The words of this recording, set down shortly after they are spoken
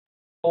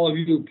of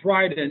you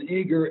bright and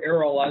eager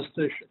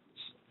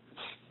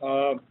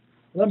aeroelasticians.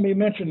 Let me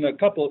mention a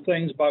couple of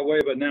things by way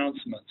of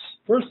announcements.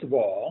 First of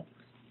all,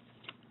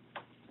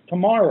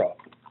 tomorrow,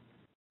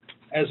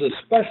 as a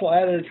special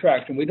added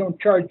attraction, we don't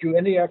charge you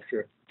any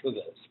extra for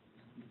this.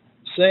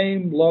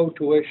 Same low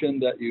tuition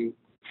that you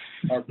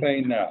are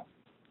paying now,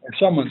 or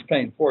someone's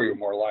paying for you,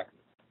 more likely.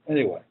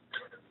 Anyway,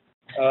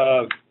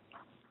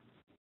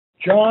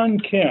 John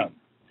Kim.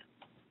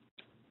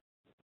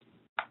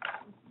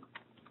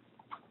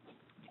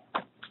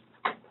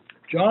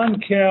 John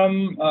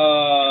Kim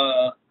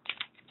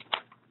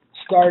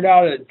started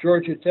out at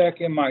Georgia Tech,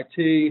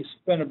 MIT,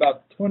 spent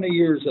about 20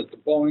 years at the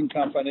Boeing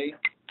Company,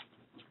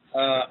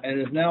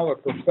 and is now a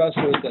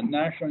professor at the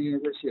National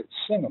University of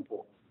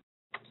Singapore.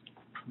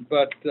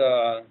 But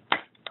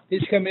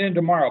he's coming in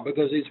tomorrow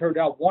because he's heard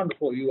how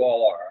wonderful you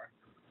all are,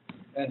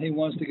 and he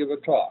wants to give a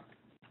talk.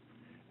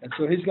 And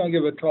so he's going to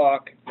give a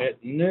talk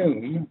at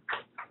noon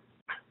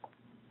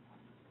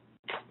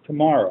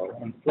tomorrow,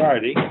 on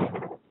Friday,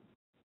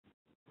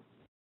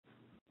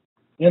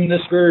 in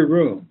this very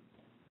room.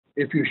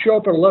 If you show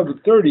up at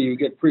 11:30, you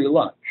get free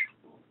lunch.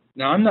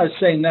 Now, I'm not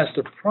saying that's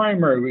the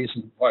primary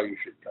reason why you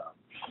should come.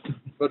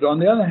 But on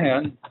the other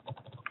hand,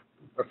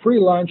 a free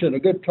lunch and a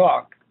good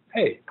talk,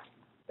 hey,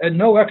 at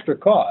no extra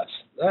cost,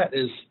 that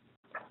is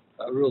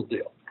a real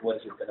deal.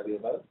 What's it going to be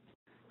about?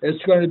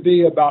 It's going to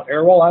be about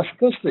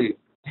aeroelasticity,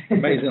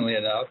 amazingly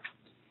enough.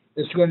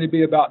 It's going to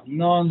be about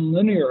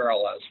nonlinear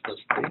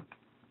elasticity,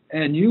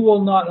 and you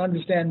will not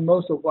understand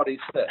most of what he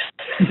said.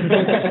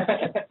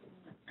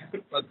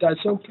 But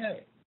that's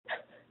okay,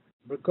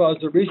 because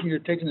the reason you're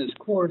taking this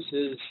course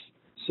is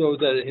so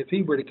that if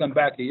he were to come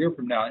back a year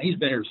from now, and he's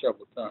been here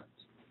several times,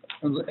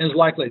 and is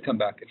likely to come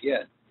back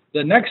again,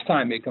 the next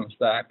time he comes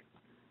back,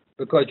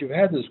 because you've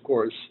had this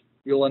course,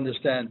 you'll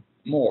understand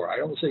more. I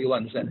don't say you'll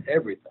understand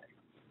everything,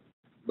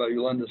 but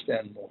you'll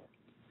understand more.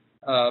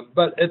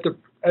 But at the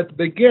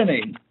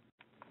beginning,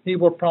 he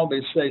will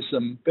probably say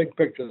some big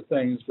picture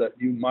things that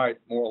you might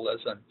more or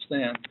less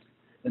understand,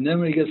 and then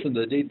when he gets into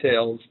the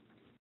details,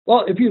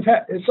 well, if you've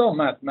had, it's all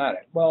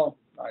mathematics. Well,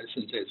 I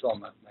shouldn't say it's all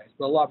mathematics,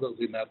 but a lot of it will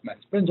be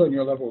mathematics. Depends on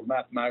your level of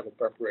mathematical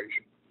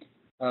preparation.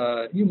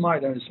 You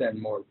might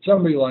understand more.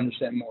 Some of you will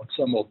understand more.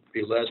 Some will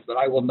be less. But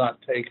I will not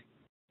take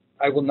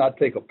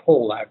a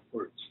poll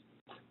afterwards.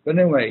 But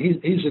anyway,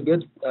 he's a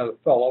good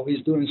fellow.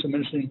 He's doing some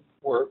interesting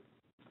work,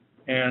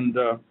 and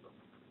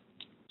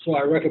so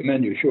I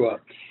recommend you show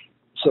up.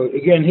 So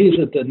again, he's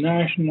at the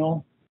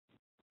National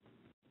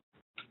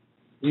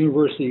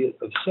University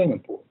of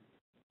Singapore.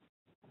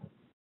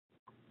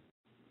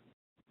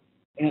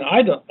 And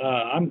I don't.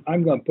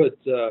 I'm going to put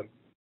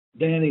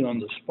Danny on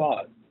the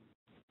spot.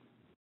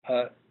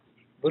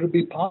 Would it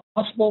be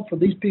possible for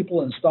these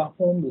people in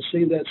Stockholm to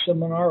see that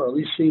seminar, or at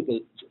least see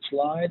the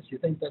slides? You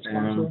think that's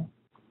possible?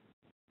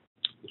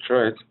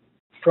 Try it.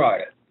 Try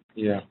it.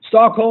 Yeah.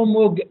 Stockholm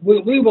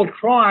we will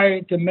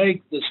try to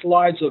make the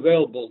slides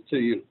available to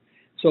you.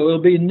 So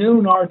it'll be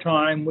noon our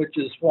time, which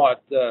is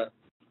what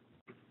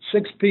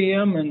 6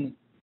 p.m. in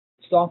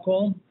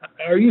Stockholm.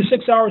 Are you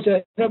 6 hours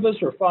ahead of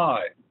us or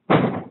 5?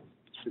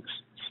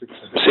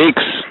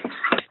 Six.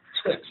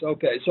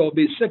 Okay, so it'll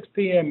be 6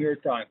 p.m. your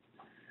time.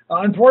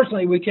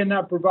 Unfortunately, we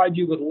cannot provide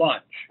you with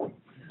lunch.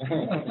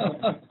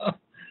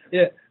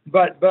 Yeah,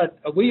 but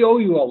we owe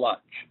you a lunch.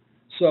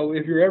 So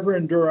if you're ever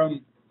in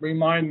Durham,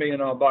 remind me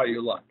and I'll buy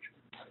you lunch.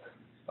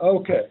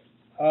 Okay,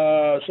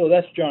 so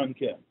that's John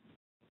Kim.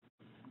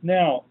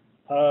 Now,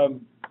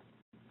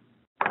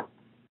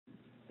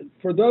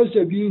 for those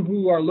of you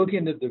who are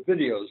looking at the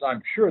videos,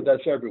 I'm sure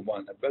that's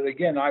everyone. But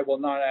again, I will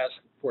not ask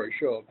for a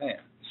show of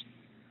hands.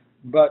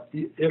 But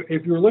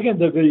if you're looking at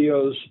the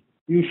videos,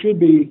 you should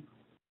be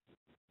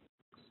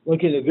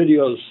looking at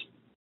videos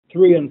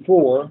 3 and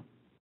 4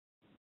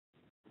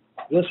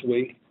 this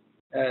week,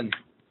 and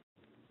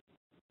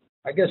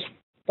I guess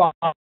 5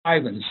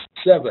 and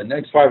 7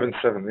 next week. 5 and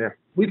 7, yeah.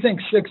 We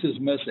think 6 is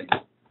missing.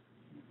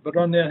 But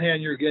on the other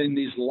hand, you're getting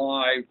these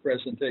live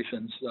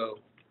presentations, so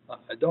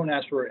don't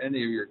ask for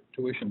any of your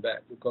tuition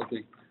back because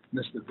we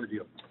missed the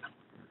video.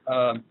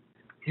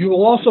 You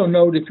will also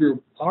note, if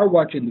you are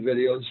watching the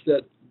videos,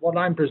 that what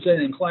I'm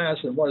presenting in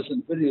class and what is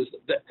in the videos,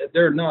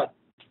 they're not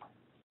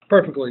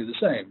perfectly the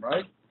same,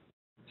 right?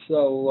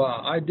 So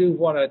I do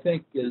what I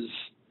think is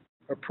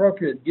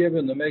appropriate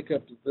given the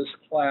makeup of this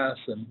class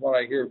and what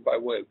I hear by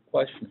way of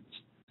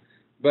questions.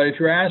 But if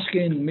you're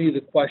asking me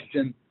the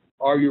question,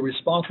 are you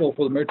responsible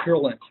for the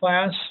material in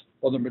class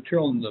or the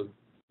material in the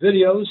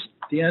videos?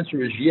 The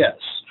answer is yes,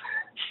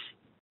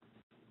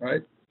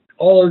 right?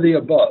 All of the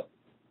above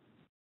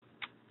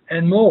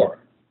and more,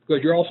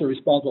 because you're also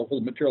responsible for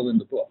the material in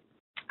the book.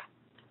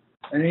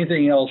 And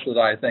anything else that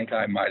I think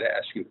I might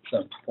ask you at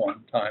some point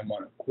in time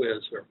on a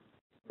quiz or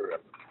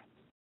whatever.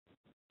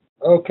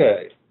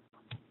 Okay,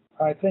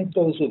 I think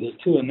those are the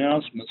 2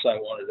 announcements I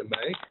wanted to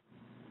make.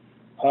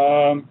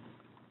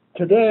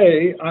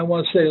 Today, I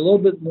want to say a little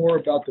bit more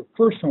about the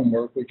first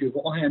homework, which you've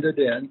all handed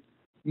in.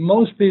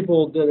 Most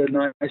people did a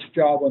nice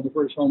job on the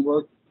first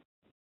homework.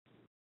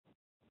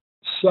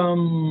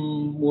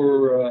 Some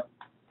were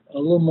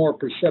little more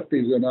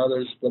perceptive than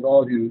others, but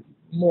all of you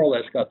more or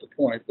less got the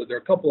point. But there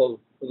are a couple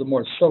of the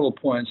more subtle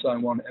points I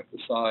want to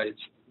emphasize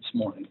this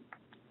morning.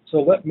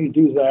 So let me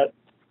do that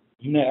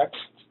next.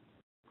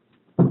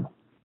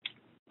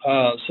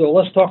 So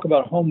let's talk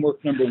about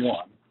homework number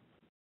 1.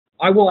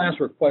 I will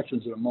answer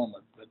questions in a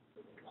moment, but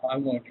I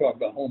want to talk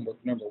about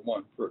homework number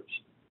 1 first.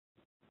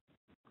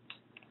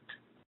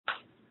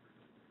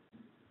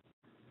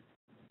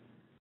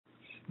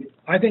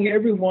 I think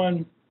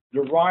everyone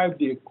derived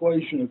the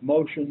equation of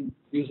motion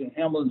using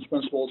Hamilton's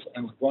principles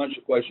and Lagrange's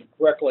equation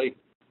correctly,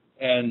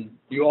 and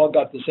you all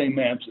got the same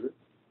answer.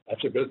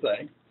 That's a good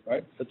thing,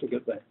 right? That's a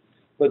good thing.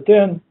 But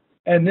then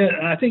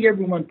I think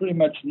everyone pretty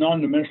much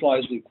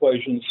non-dimensionalized the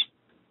equations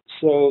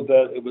so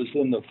that it was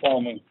in the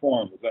following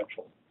form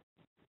eventually.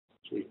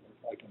 See if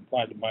I can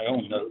find my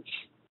own notes.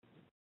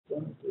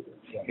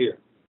 Yeah, here.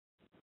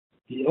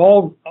 You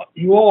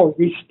all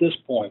reached this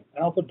point.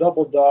 Alpha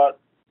double dot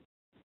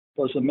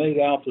plus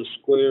omega alpha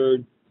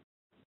squared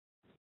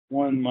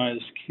 1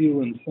 minus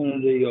q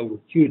infinity over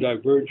q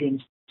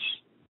divergence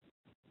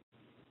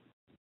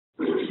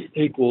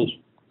equals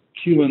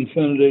q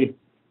infinity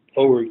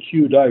over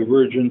q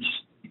divergence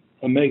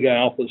omega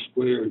alpha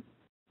squared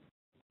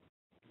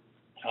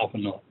alpha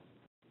naught.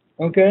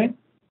 Okay?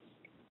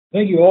 I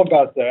think you all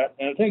got that,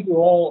 and I think you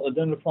all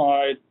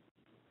identified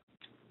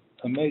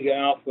omega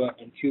alpha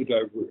and q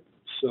divergence.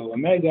 So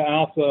omega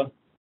alpha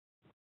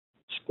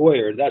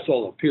squared, that's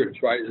all that appears,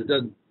 right? It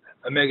doesn't,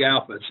 omega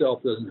alpha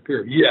itself doesn't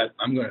appear yet.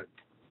 I'm going to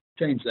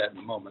change that in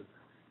a moment.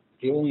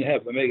 You only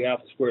have omega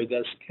alpha squared,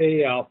 that's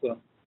k alpha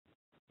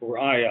over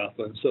I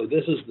alpha. And so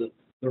this is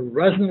the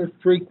resonant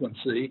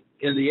frequency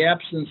in the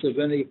absence of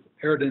any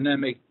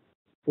aerodynamic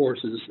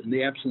forces, in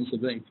the absence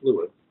of any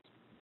fluid.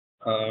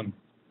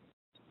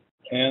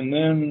 And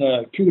then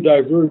q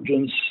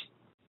divergence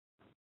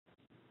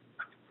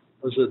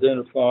was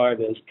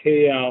identified as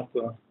k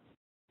alpha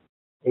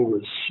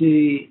over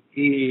c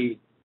e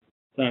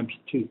times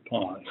 2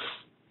 pi.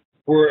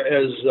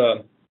 Whereas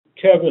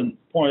Kevin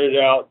pointed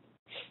out,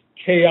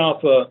 k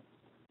alpha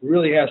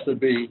really has to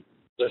be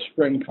the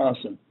spring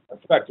constant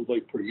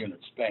effectively per unit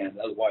span,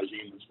 otherwise the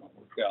units don't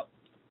work out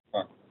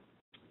properly.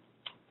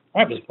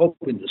 I was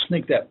hoping to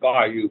sneak that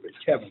by you, but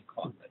Kevin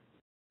caught me,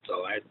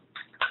 so I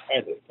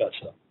had to fess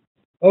up.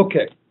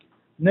 Okay,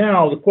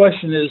 now the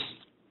question is,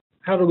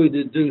 how do we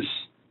deduce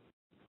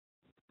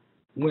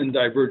when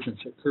divergence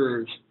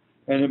occurs?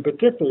 And in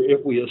particular,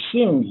 if we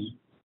assume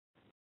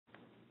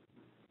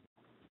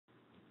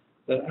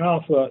that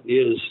alpha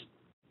is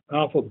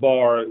alpha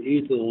bar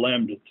e to the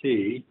lambda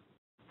t,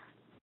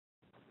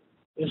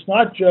 it's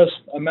not just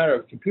a matter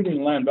of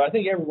computing lambda. I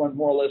think everyone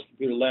more or less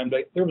computed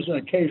lambda. There was an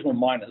occasional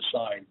minus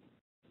sign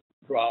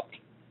dropped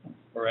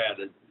or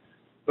added.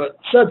 But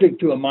subject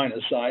to a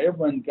minus sign,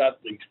 everyone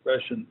got the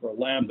expression for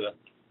lambda.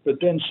 But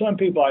then some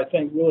people, I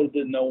think, really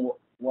didn't know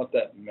what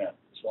that meant.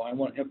 So I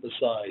want to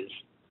emphasize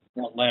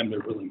what lambda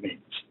really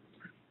means.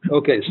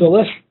 Okay, so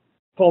let's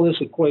call this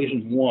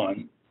equation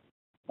 1.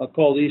 I'll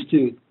call these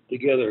two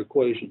together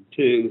equation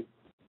 2,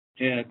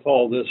 and I'll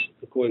call this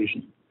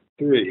equation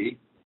 3.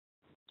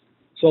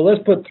 So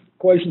let's put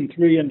equation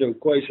 3 into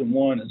equation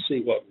 1 and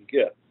see what we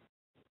get.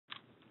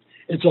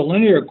 It's a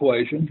linear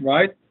equation,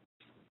 right?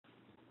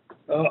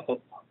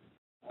 Uh-oh.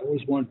 I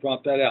always want to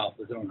drop that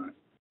alpha, don't I?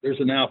 There's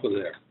an alpha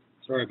there.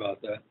 Sorry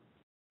about that.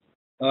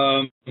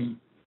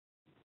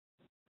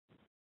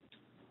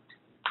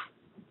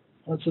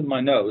 What's in my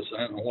nose?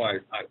 I don't know why.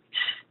 It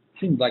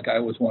seems like I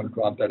always want to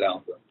drop that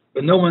alpha.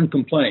 But no one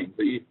complained.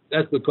 But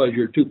that's because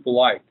you're too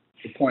polite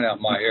to point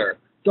out my error.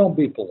 Don't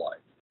be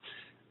polite.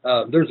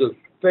 There's a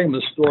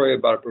famous story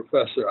about a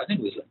professor, I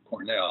think it was at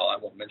Cornell. I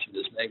won't mention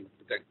his name to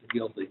protect the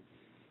guilty.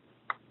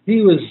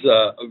 He was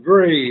a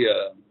very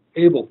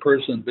able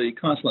person, but he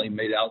constantly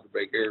made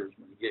algebraic errors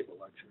when he gave a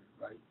lecture,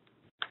 right?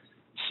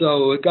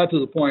 So it got to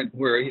the point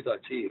where he thought,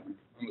 gee, I'm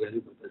going to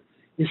do with it.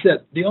 He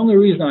said, the only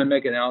reason I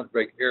make an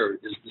algebraic error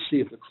is to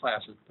see if the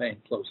class is paying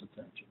close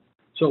attention.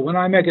 So when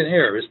I make an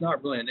error, it's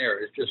not really an error.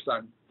 It's just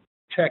I'm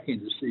checking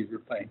to see if you're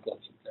paying close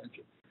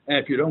attention. And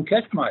if you don't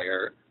catch my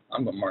error,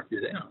 I'm going to mark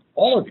you down,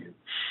 all of you,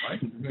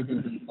 right?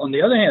 On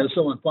the other hand, if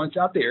someone points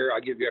out the error, I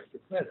give you extra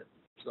credit.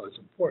 So it's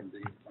important that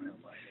you point out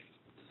my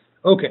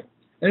error. Okay,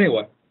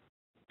 anyway,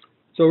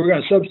 so we're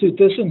going to substitute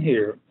this in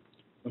here.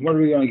 And what are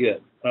we going to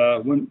get?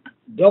 When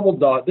double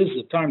dot, this is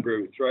a time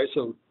derivative, right?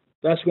 So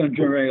that's going to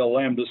generate a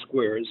lambda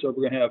squared. So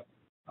we're going to have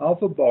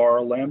alpha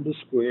bar lambda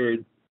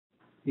squared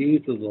e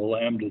to the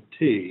lambda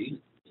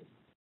t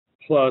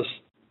plus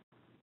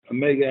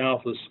omega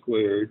alpha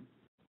squared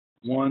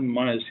 1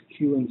 minus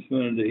q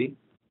infinity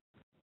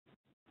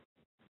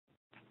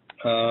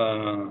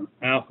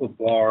alpha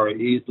bar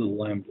e to the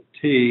lambda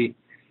t.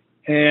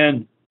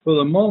 And for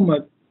the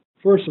moment,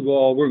 first of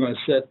all, we're going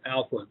to set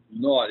alpha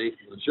naught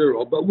equal to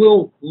 0, but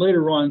we'll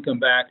later on come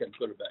back and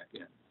put it back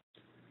in.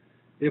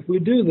 If we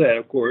do that,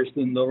 of course,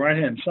 then the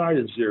right-hand side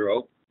is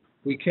 0.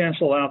 We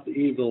cancel out the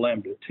e to the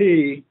lambda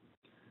t,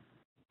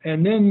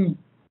 and then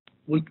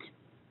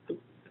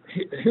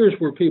here's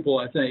where people,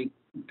 I think,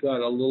 got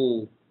a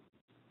little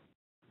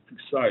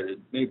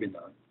excited, maybe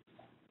not.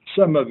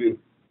 Some of you,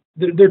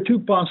 there are two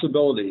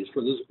possibilities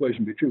for this equation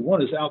to be true.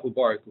 One is alpha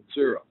bar equals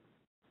 0.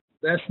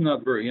 That's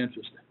not very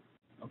interesting.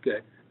 Okay.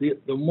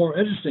 The more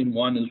interesting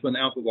one is when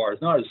alpha bar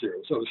is not a 0.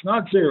 So if it's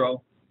not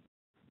 0,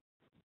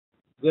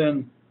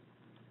 then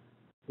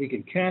we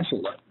can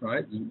cancel that,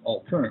 right, in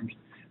all terms.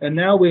 And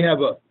now we have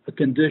a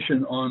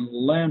condition on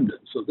lambda.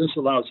 So this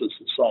allows us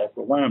to solve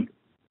for lambda.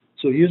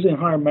 So using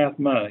higher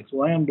mathematics,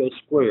 lambda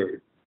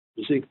squared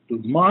is equal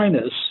to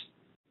minus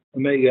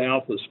omega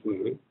alpha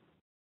squared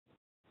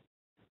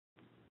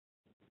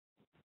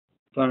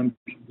times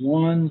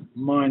 1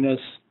 minus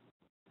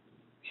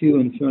Q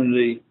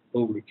infinity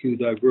over Q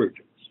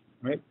divergence,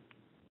 right?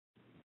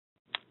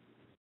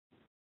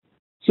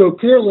 So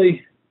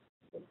clearly,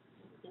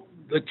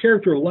 the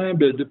character of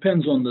lambda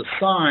depends on the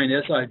sign,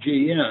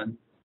 SIGN,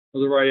 of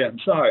the right-hand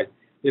side.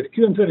 If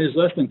Q infinity is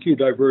less than Q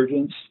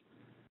divergence,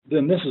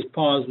 then this is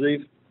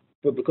positive,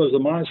 but because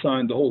of my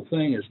sign, the whole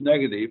thing is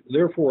negative.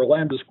 Therefore,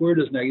 lambda squared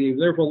is negative.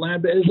 Therefore,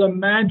 lambda is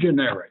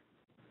imaginary.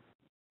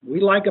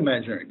 We like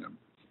imaginary numbers.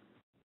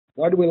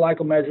 Why do we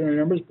like imaginary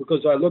numbers?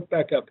 Because I look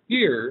back up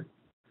here,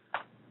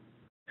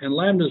 and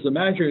lambda is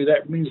imaginary.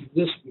 That means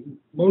this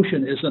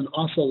motion is an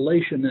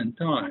oscillation in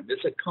time.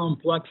 It's a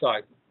complex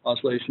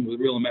oscillation with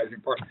real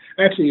imaginary parts.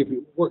 Actually, if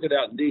you work it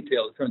out in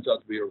detail, it turns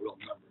out to be a real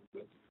number.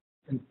 But,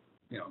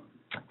 you know,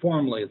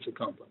 formally, it's a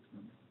complex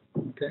number.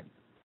 Okay.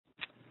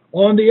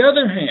 On the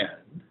other hand,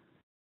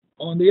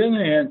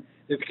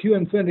 if Q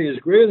infinity is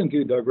greater than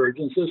Q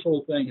divergence, this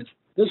whole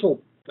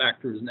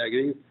factor is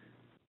negative.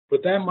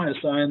 But that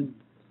minus sign,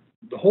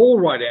 the whole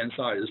right-hand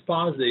side is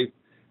positive,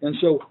 and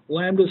so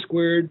lambda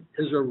squared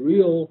is a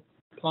real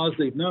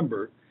positive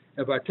number.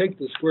 If I take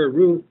the square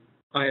root,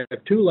 I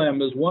have two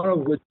lambdas, one of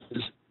which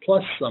is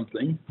plus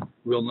something,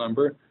 real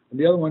number, and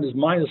the other one is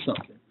minus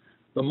something.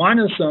 The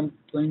minus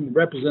something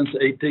represents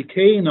a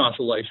decaying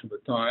oscillation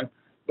of time,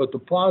 but the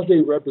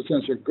positive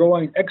represents a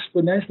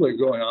exponentially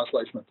growing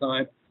oscillation of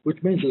time,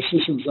 which means the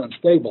system's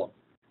unstable.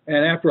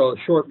 And after a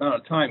short amount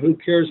of time, who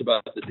cares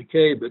about the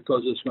decay,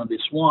 because it's going to be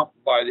swamped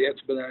by the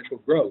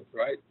exponential growth,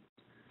 right?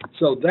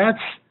 So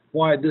that's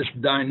why this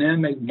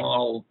dynamic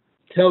model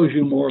tells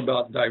you more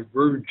about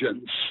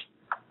divergence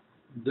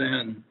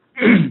than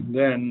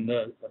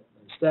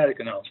static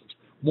analysis.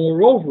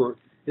 Moreover,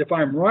 if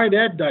I'm right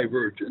at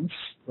divergence,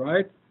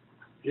 right,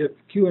 if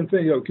Q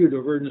infinity over Q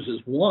divergence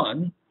is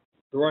 1,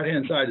 the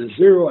right-hand side is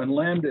 0, and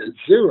lambda is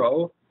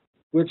 0,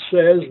 which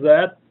says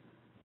that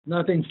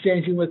nothing's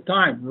changing with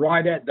time,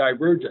 right at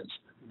divergence.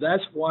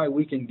 That's why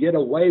we can get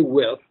away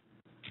with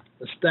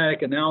a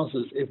static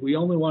analysis if we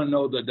only want to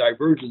know the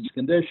divergence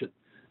condition.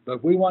 But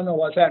if we want to know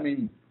what's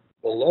happening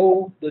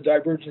below the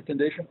divergence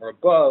condition or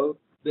above,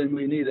 then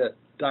we need a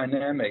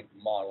dynamic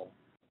model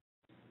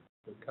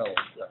to tell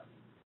us that.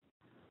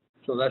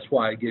 So that's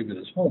why I gave you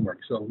this homework,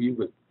 so you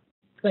would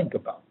think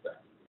about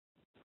that.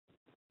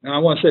 Now I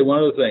want to say one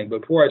other thing.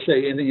 Before I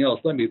say anything else,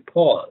 let me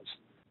pause.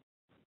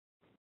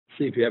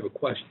 See if you have a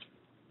question.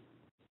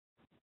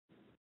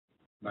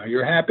 Now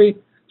you're happy?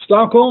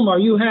 Stockholm, are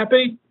you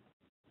happy?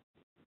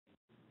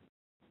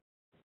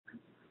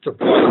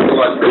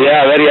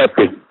 Yeah, very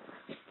happy.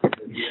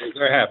 Yeah,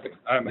 they're happy.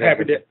 I'm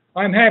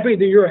happy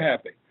that you're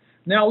happy.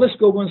 Now let's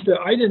go one step.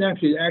 I didn't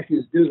actually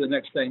do the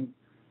next thing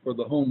for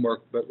the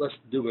homework, but let's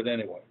do it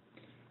anyway.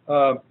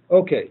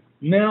 Okay,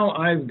 now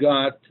I've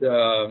got,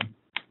 let's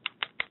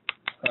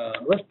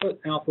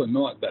put alpha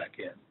naught back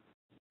in.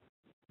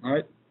 All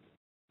right,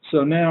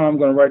 so now I'm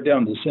going to write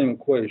down the same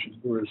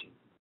equation. Where is it?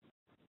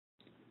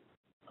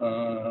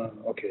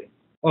 Okay.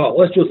 Oh,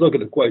 let's just look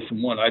at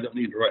equation 1. I don't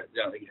need to write it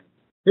down again.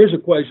 Here's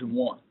equation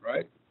 1,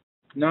 right?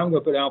 Now I'm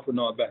going to put alpha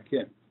naught back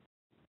in.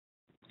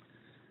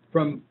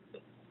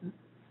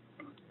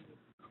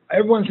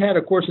 Everyone's had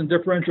a course in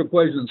differential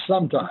equations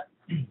sometime.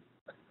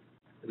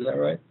 Is that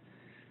right?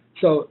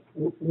 So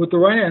with the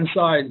right-hand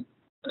side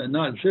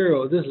not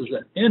 0, this is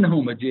an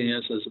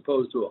inhomogeneous as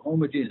opposed to a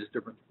homogeneous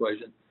difference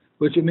equation,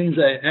 which it means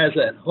that it has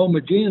a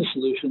homogeneous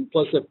solution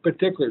plus a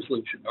particular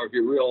solution, or if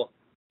you're real,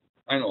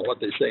 I don't know what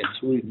they say in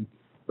Sweden,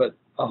 but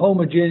a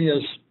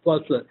homogeneous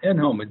plus an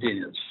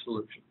inhomogeneous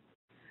solution.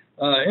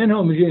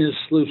 Inhomogeneous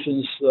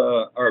solutions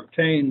are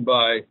obtained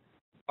by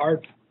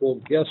artful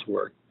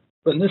guesswork,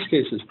 but in this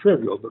case it's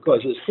trivial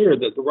because it's clear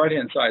that the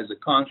right-hand side is a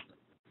constant.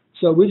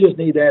 So we just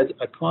need to add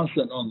a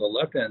constant on the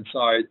left-hand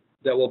side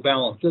that will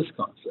balance this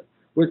constant.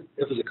 Which,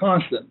 if it's a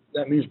constant,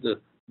 that means the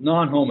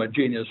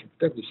non-homogeneous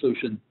particular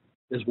solution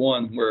is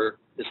one where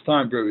its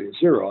time derivative is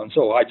 0. And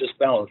so I just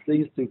balance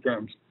these two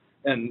terms,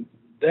 and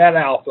that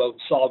alpha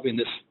solving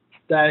this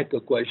static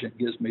equation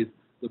gives me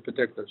the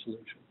particular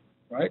solution,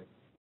 right?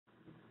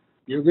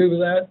 You agree with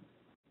that?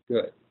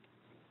 Good.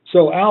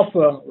 So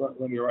alpha,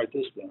 let me write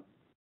this down.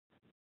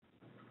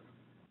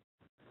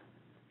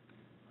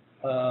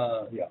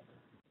 Yeah.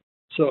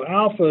 So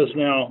alpha is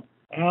now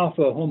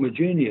alpha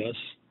homogeneous.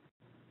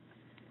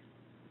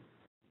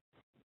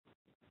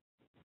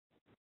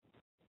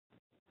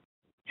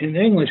 In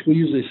English, we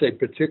usually say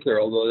particular,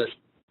 although that's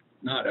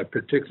not a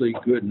particularly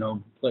good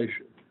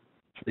nomenclature.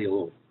 It's a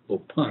little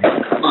pun.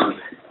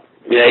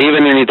 Yeah,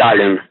 even in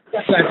Italian.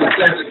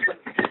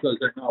 Because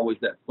they're not always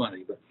that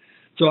funny. But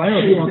so I don't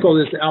know if you want to call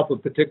this alpha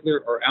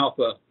particular or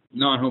alpha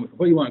non-homogeneous.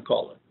 What do you want to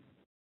call it?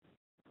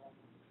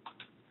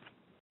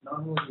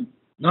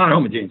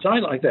 Non-homogeneous. I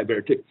like that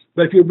better too.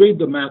 But if you read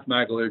the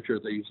mathematical literature,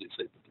 they usually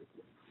say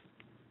particular.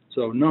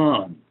 So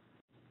non.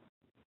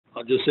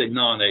 I'll just say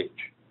non-H.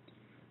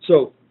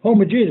 So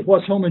homogeneous.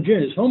 What's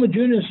homogeneous?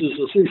 Homogeneous is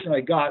the solution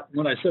I got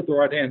when I set the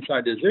right-hand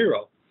side to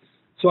 0.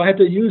 So I have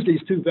to use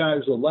these two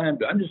values of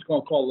lambda. I'm just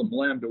going to call them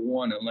lambda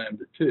 1 and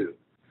lambda 2.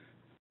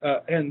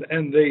 And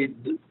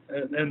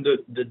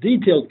the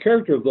detailed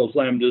character of those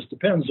lambdas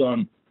depends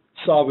on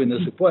solving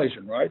this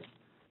equation, right?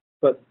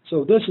 But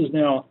so this is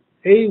now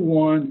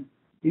A1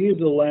 e to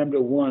the lambda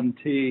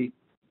 1t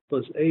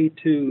plus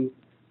A2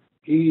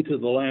 e to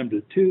the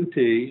lambda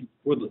 2t,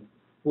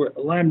 where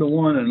lambda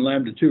 1 and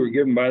lambda 2 are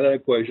given by that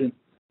equation,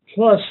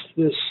 plus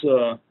this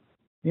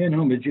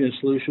inhomogeneous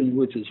solution,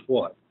 which is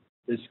what?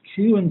 It's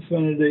Q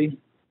infinity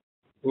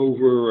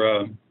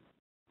over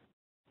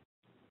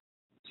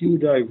Q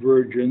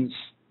divergence,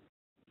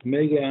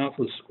 omega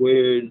alpha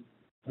squared,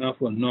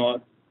 alpha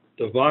naught,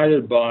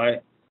 divided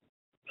by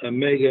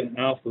omega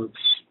alpha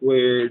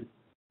squared,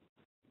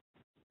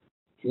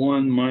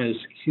 1 minus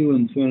Q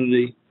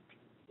infinity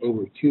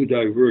over Q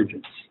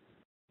divergence.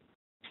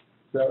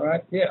 Is that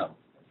right? Yeah,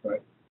 that's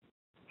right.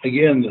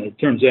 Again, it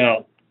turns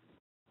out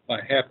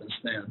by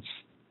happenstance,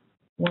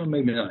 well,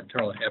 maybe not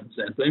entirely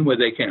happenstance, but anyway,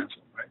 they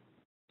cancel, right?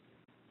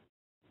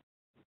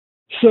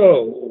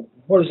 So,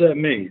 what does that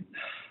mean?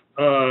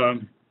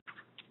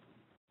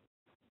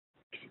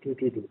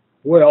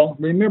 Well,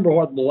 remember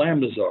what the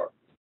lambdas are.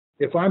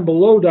 If I'm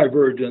below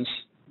divergence,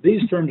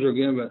 these terms are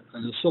given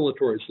an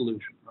oscillatory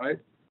solution, right?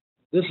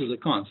 This is a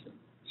constant.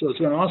 So it's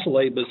going to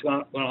oscillate, but it's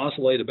going to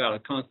oscillate about a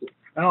constant.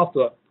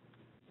 Alpha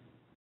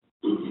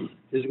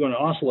is going to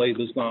oscillate,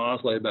 but it's going to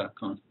oscillate about a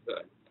constant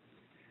value.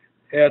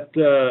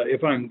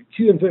 If I'm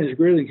Q infinity is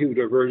greater than Q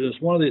divergence,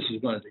 one of these is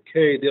going to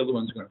decay, the other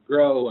one's going to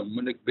grow, and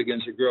when it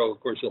begins to grow, of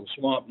course, it'll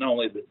swamp not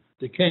only the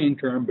decaying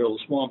term, but it'll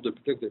swamp the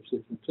particular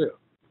solution too.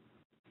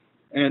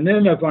 And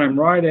then if I'm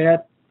right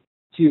at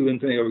Q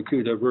infinity over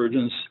Q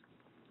divergence,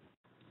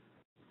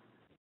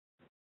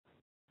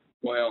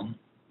 well,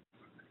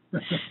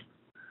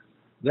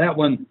 that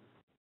one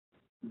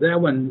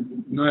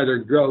neither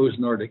grows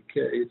nor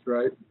decays,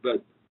 right?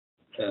 But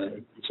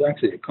it's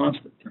actually a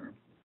constant term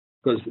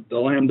because the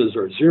lambdas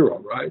are 0,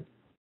 right?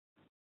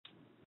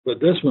 But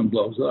this one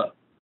blows up.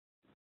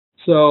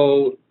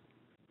 So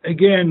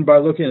again, by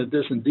looking at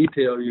this in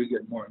detail, you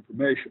get more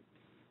information.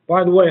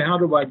 By the way, how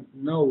do I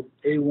know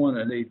A1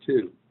 and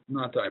A2?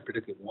 Not that I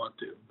particularly want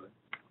to, but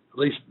at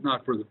least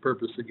not for the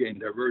purpose of getting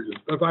divergence.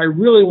 But if I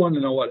really want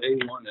to know what A1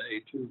 and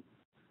A2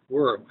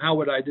 were, how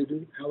would I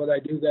do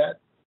that?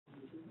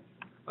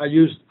 I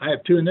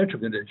have two initial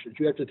conditions.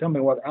 You have to tell me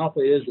what alpha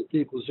is at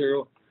t equals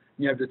 0,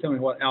 and you have to tell me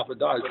what alpha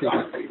dot is t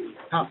equals 0.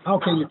 How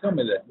can you tell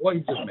me that? Well,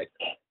 you just make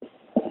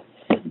it.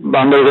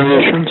 Boundary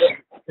conditions.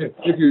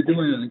 If you're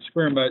doing an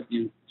experiment,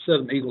 you set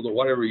them equal to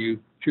whatever you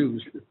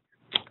choose to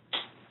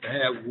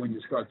have when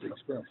you start the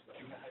experiment.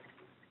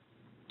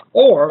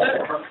 Or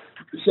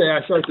say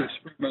I start the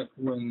experiment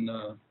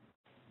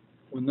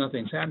when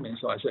nothing's happening,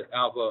 so I set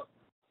alpha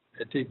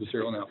at t equals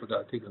 0 and alpha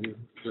dot t equals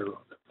 0.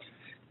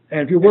 And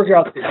if you work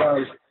out the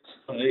values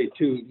on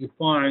A2, you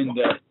find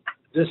that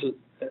this is,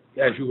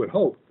 as you would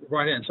hope, the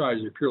right-hand side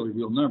is a purely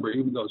real number,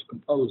 even though it's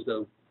composed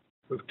of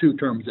two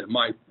terms that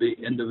might be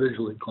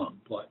individually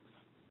complex.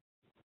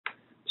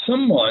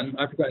 Someone,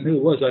 I forgot who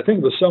it was, I think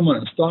it was someone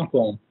in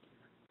Stockholm,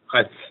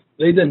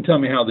 they didn't tell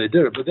me how they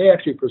did it, but they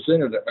actually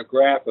presented a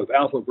graph of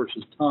alpha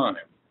versus time.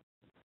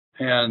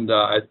 And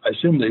I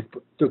assume they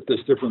took this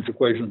difference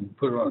equation and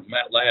put it on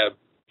MATLAB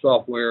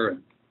software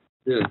and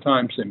did a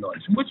time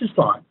simulation, which is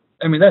fine.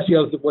 I mean, that's the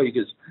other way you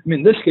can,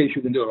 in this case,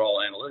 you can do it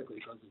all analytically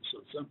because it's so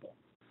simple.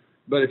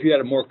 But if you had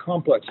a more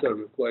complex set of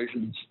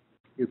equations,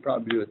 you'd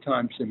probably do a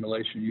time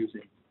simulation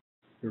using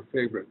your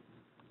favorite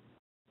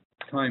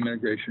time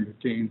integration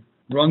routine.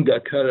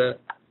 Runga-Kutta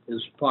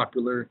is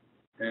popular,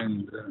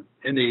 and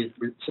any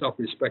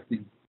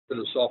self-respecting bit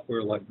of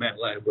software like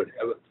MATLAB would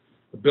have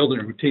a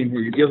built-in routine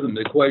where you give them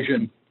the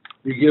equation,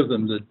 you give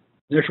them the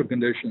initial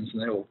conditions,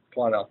 and they will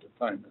plot out the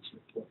time that's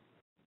deployed.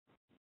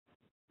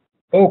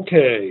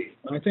 Okay,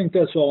 I think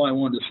that's all I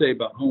wanted to say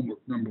about homework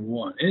number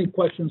 1. Any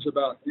questions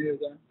about any of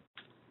that?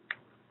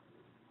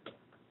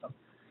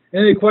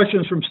 Any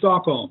questions from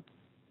Stockholm?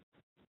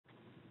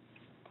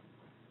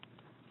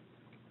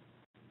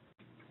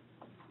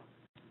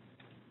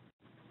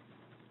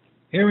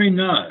 Hearing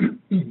none.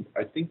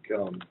 I think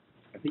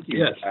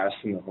you asked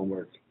in the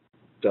homework,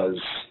 does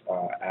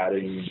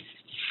adding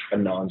a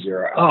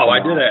non-zero alpha I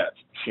did ask.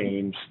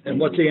 Change? And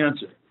what's the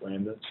answer?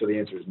 Lambda. So the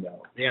answer is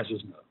no. The answer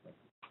is no.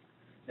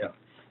 Yeah.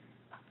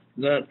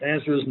 The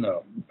answer is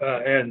no.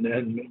 And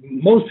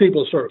most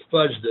people sort of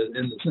fudged it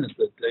in the sense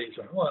that they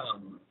say,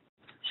 well,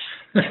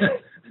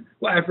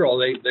 well, after all,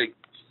 they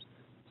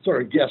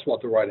sort of guessed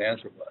what the right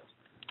answer was.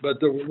 But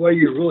the way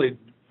you really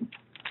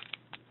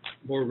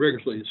more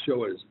rigorously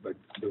show it is by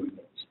doing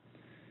this.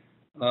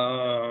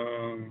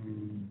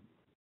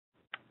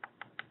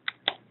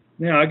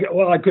 Now,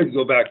 I could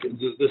go back to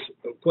this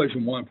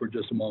equation 1 for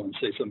just a moment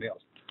and say something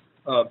else.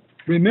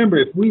 Remember,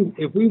 if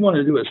we want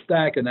to do a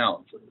stack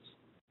analysis,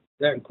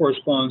 that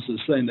corresponds to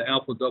saying the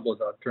alpha double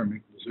dot term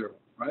equals 0,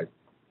 right?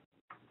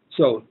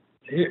 So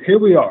here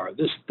we are.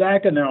 This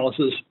stack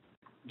analysis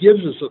gives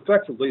us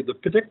effectively the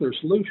particular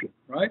solution,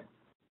 right?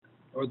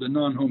 Or the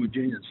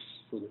non-homogeneous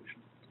solution.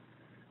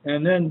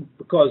 And then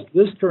because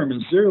this term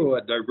is 0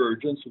 at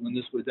divergence, when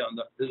this goes down,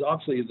 is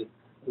obviously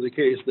the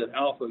case that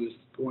alpha is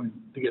going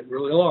to get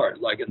really large,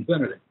 like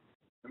infinity.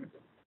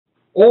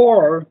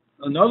 Or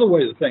another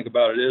way to think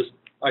about it is,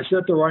 I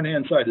set the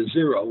right-hand side to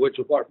 0, which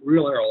is what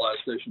real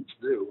aeroelasticians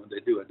do when they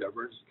do a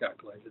divergence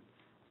calculation,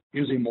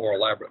 using more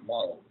elaborate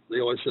models. They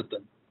always set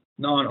the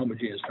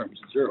non-homogeneous terms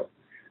to 0.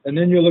 And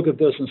then you look at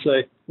this and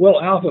say, well,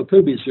 alpha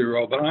could be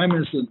 0, but I'm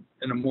interested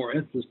in a more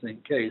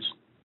interesting case,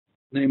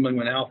 namely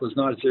when alpha is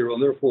not 0,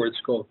 and therefore its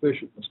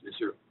coefficient must be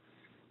 0.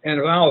 And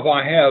if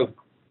I have,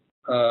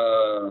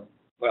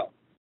 well,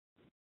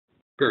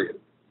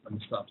 period. Let me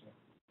stop there.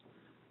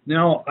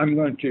 Now I'm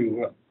going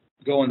to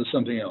go into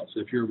something else,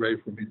 if you're ready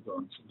for me to go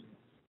into something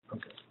else.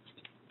 Okay.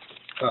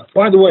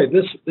 By the way,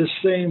 this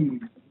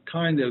same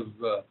kind of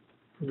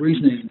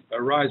reasoning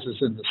arises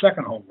in the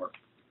second homework,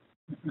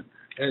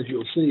 as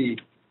you'll see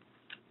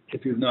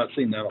if you've not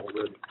seen that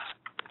already.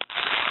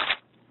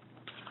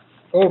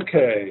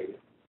 Okay.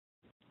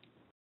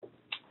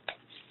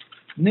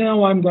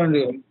 Now I'm going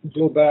to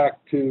go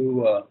back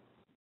to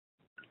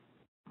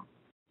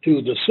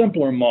the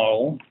simpler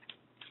model,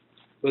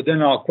 but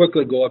then I'll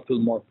quickly go up to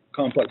the more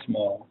complex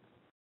model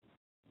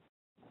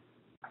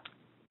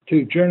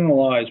to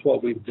generalize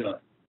what we've done.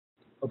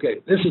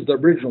 Okay, this is the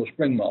original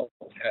spring model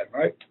we had,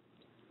 right?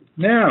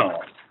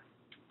 Now,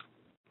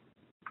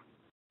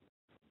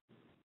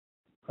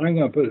 I'm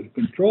going to put a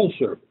control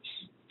surface,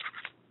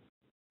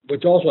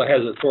 which also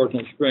has a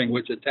torsional spring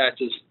which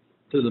attaches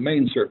to the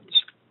main surface.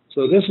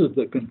 So this is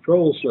the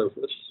control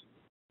surface.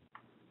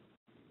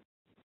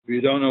 If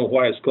you don't know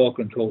why it's called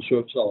control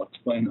surface, I'll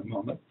explain in a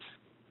moment.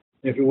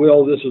 If you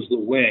will, this is the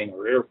wing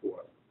or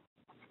airfoil.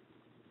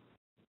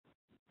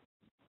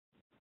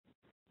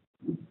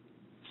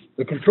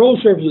 The control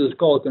surface is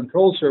called a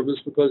control surface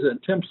because it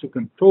attempts to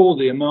control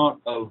the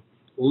amount of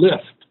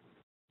lift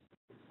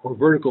or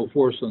vertical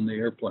force on the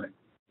airplane.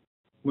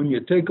 When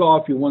you take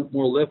off, you want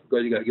more lift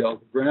because you got to get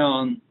off the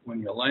ground. When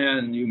you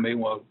land, you may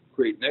want to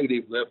create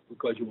negative lift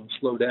because you want to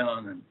slow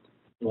down and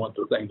you want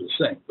the thing to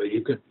sink. But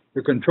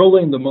you're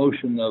controlling the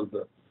motion of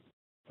the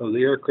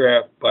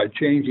aircraft by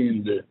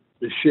changing the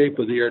shape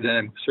of the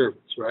aerodynamic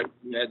surface, right?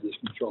 You add this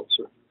control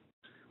surface.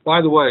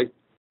 By the way,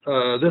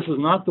 this is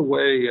not the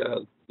way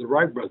the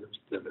Wright brothers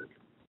did it.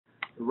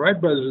 The Wright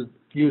brothers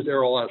used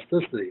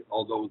aeroelasticity,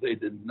 although they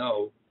didn't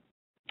know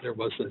there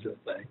was such a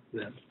thing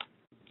then.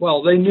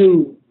 Well, they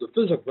knew the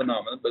physical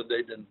phenomenon, but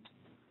they didn't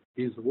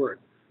use the word.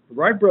 The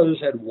Wright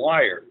brothers had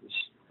wires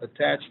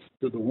attached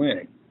to the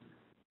wing,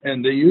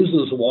 and they used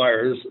those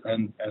wires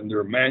and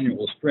their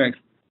manual strength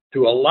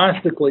to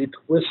elastically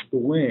twist the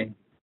wing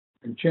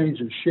and change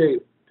the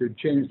shape to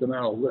change the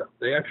amount of lift.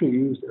 They actually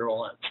used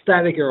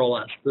static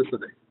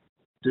aeroelasticity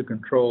to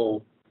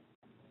control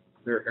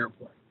their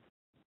airplane.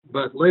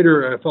 But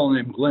later, a fellow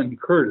named Glenn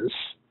Curtis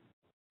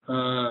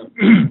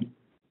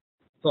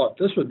thought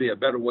this would be a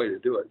better way to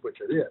do it,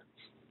 which it is.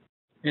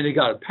 And he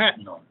got a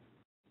patent on it.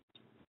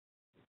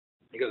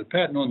 He got a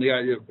patent on the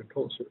idea of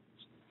control surface.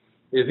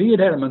 If he had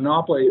had a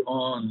monopoly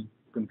on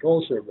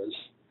control surface,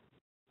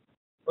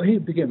 well, he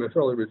became a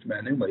fairly rich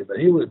man anyway, but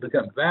he would have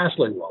become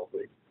vastly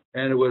wealthy,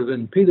 and it would have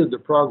impeded the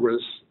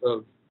progress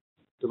of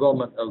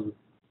development of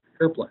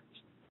airplanes.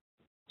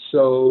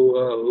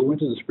 So we went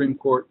to the Supreme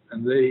Court,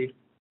 and they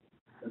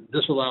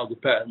disallowed the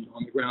patent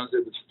on the grounds that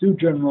it was too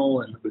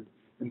general and it would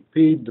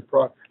impede the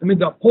progress. I mean,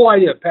 the whole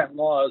idea of patent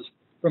laws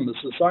from a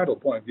societal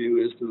point of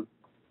view is to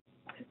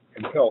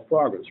impel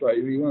progress, right?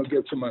 If you want to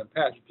get someone a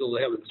patent until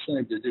they have an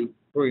incentive to do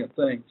brilliant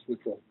things, which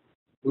will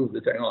move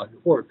the technology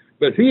forward.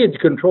 But if he had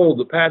controlled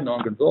the patent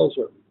on control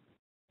surface,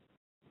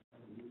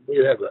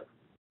 we'd have a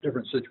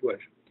different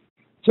situation.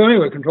 So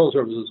anyway, control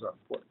surfaces are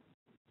important.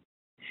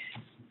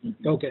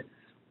 Okay.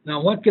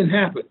 Now what can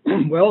happen?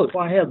 Well, if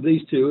I have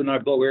these two and I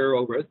blow air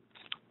over it,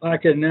 I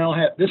can now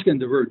have, this can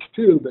diverge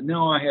too, but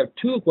now I have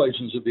two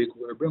equations of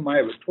equilibrium. I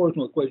have a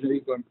torsional equation of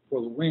equilibrium for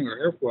the wing or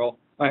airfoil.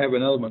 I have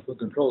another one for the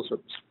control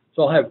surface.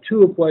 So I'll have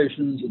two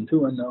equations and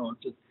two unknowns.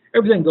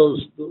 Everything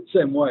goes the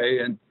same way,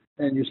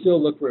 and you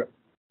still look for,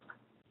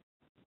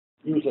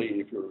 usually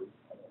if you're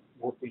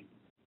working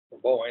for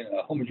Boeing,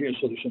 a homogeneous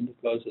solution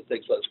because it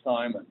takes less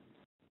time and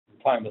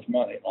time is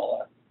money and all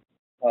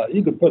that.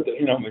 You could put the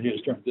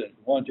inhomogeneous terms in if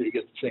you want to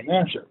get the same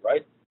answer,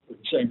 right? For the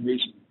same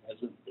reason as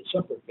in the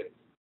simpler case.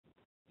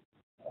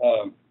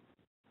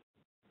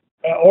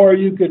 Or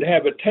you could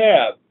have a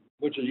tab,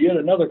 which is yet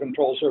another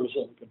control surface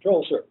on the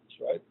control surface,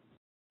 right?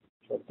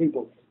 So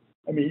people,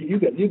 I mean, you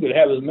could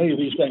have as many of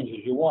these things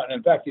as you want.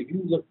 In fact, if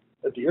you look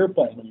at the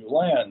airplane when you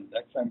land,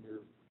 next time you're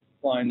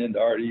flying into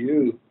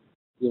RDU,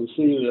 you'll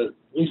see that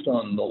at least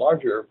on the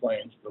larger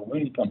airplanes, the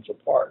wing comes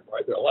apart,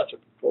 right? There are lots of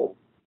control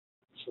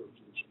surfaces.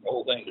 The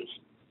whole thing is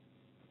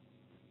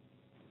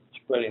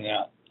spreading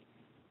out.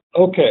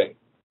 Okay,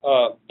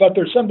 but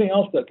there's something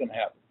else that can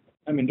happen.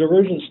 I mean,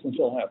 divergence can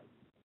still happen.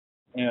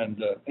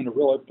 And in a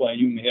real airplane,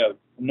 you may have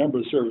a number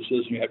of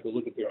surfaces, and you have to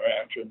look at their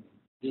interaction,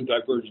 do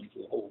divergence for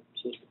the whole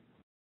system.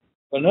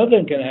 But another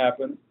thing can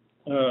happen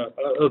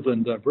other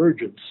than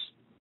divergence,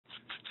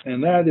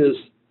 and that is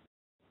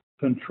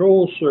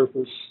control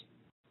surface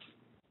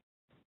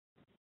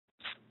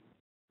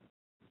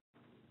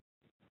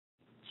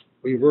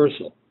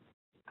reversal.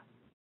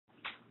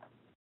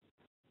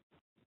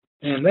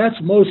 And that's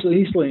most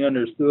easily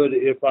understood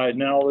if I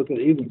now look at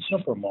an even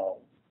simpler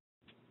model.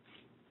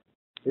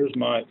 Here's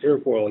my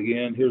airfoil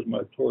again. Here's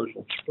my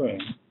torsional spring.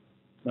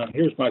 Now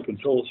here's my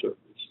control surface.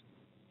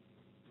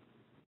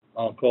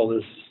 I'll call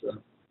this,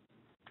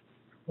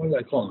 what did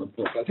I call it in the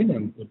book? I think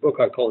in the book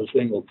I call this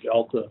angle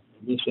delta,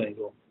 and this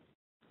angle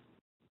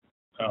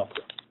alpha.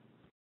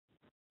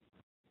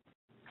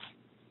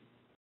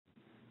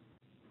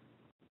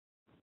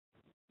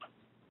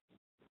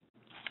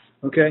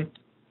 Okay,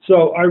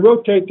 so I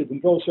rotate the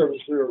control surface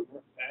through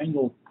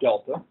angle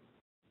delta,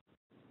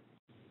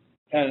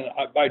 and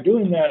by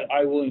doing that,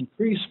 I will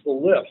increase the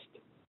lift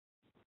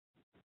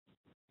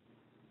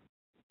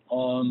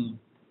on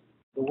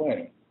the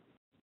wing,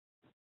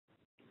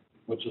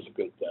 which is a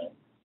good thing.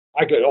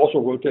 I could also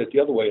rotate the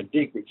other way and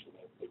decrease the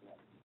lift,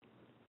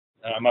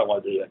 and I might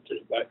want to do that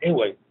too. But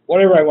anyway,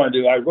 whatever I want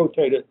to do, I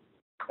rotate it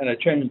and I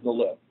change the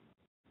lift.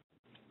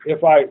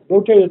 If I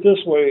rotate it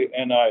this way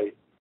and I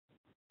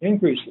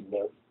increase the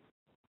lift,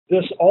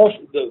 this also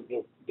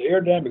the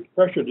aerodynamic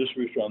pressure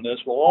distribution on this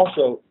will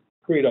also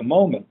create a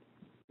moment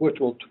which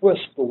will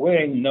twist the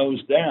wing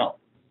nose down,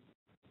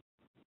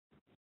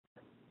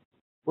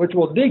 which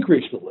will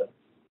decrease the lift,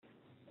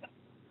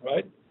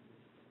 right?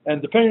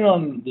 And depending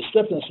on the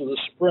stiffness of the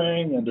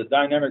spring and the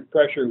dynamic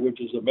pressure, which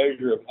is a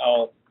measure of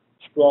how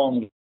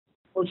strong the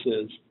force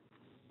is,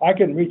 I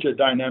can reach a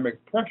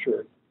dynamic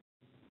pressure.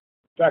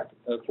 In fact,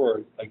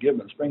 for a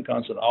given spring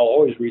constant, I'll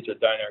always reach a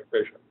dynamic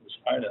pressure that's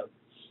high enough,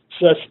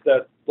 such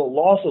that the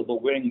loss of the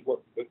wing,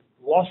 the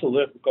loss of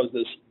lift because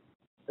this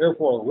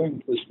airfoil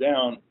wing twists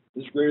down,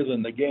 is greater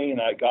than the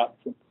gain I got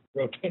from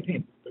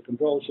rotating the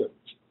control surface.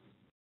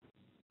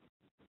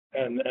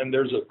 And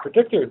there's a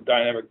particular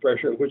dynamic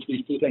pressure at which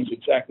these two things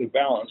exactly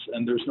balance,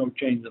 and there's no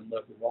change in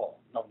lift at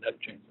all, no net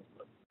change in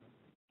lift.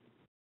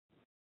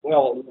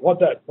 Well, what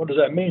does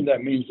that mean?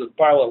 That means the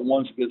pilot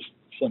once gets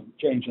some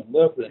change in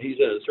lift, and he's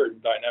at a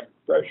certain dynamic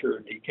pressure,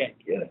 and he can't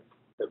get it,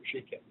 or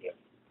she can't get it.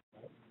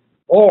 Right?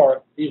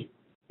 Or he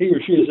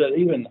or she is at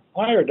even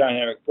higher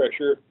dynamic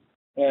pressure,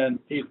 and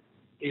he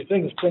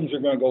thinks things are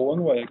going to go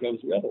one way, it goes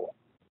the other way.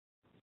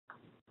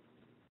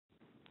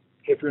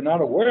 If you're not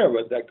aware of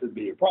it, that could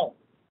be a problem.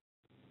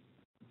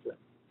 Okay.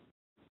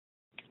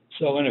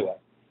 So anyway,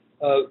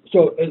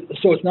 so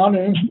it's not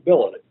an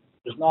instability.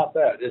 It's not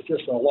that. It's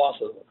just a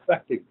loss of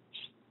effectiveness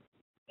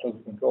of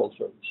the control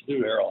surface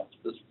due to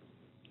aeroelasticity.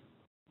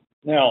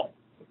 Now,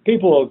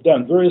 people have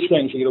done various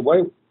things to get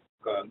away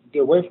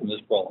from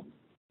this problem,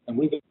 and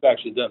we've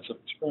actually done some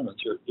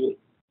experiments here to do it.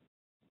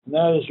 And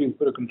that is, you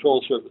put a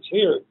control surface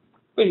here,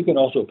 but you can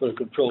also put a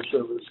control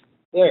surface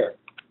there.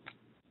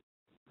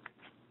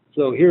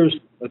 So here's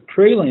a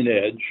trailing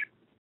edge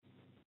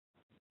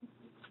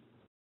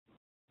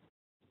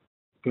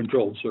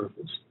control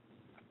surface.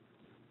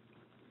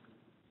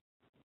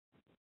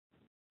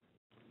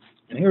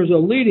 And here's a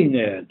leading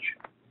edge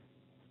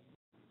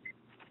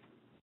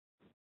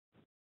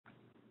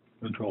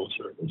control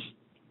surface.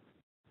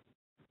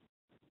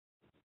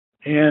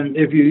 And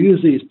if you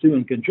use these two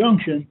in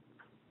conjunction,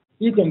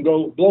 you can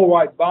blow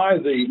right by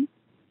the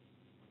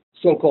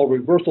so-called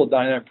reversal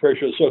dynamic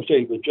pressure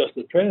associated with just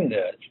the trailing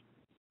edge.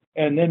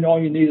 And then all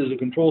you need is a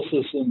control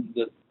system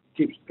that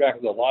keeps track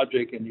of the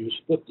logic, and you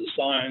split the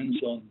signs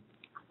on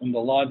the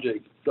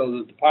logic so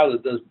that the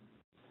pilot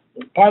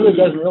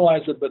doesn't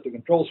realize it, but the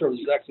control surface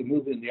is actually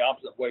moving in the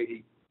opposite way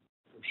he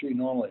or she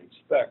normally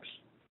expects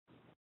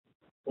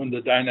when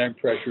the dynamic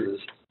pressure is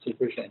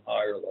sufficiently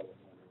high or low.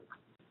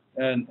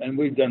 And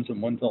we've done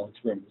some one-tone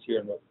experiments here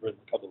and written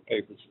a couple of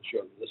papers to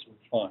show that this was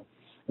fine.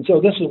 And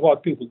so this is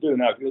what people do.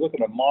 Now, if you look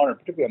at a modern,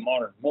 particularly a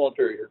modern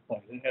military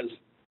airplane, it has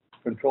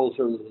control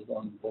surfaces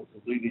on both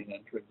the leading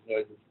and trailing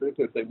edges,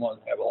 particularly if they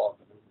want to have a lot of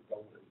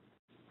maneuverability.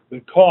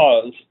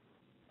 Because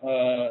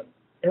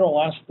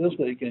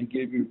aeroelasticity can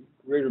give you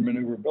greater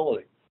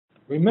maneuverability.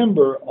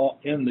 Remember,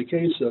 in the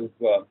case of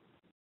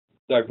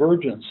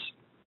divergence,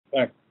 in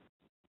fact,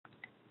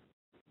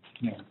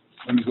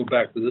 let me go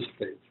back to this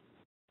page.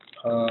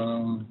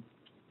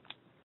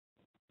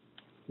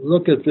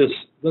 Look at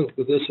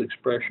this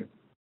expression.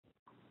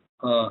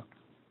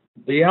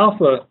 The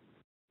alpha,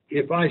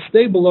 if I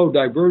stay below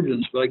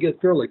divergence, but I get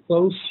fairly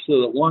close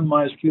so that 1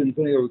 minus q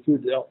infinity over q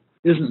del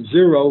isn't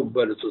 0,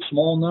 but it's a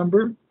small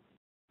number,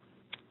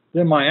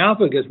 then my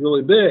alpha gets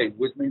really big,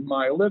 which means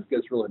my lift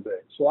gets really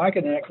big. So I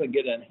can actually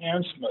get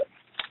enhancement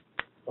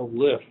of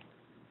lift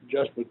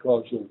just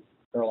because of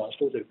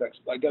aeroelasticity effects.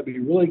 But I got to be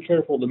really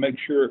careful to make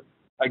sure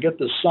I get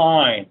the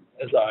sign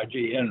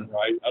SIGN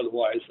right.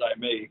 Otherwise, I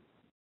may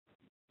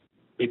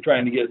be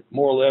trying to get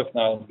more lift,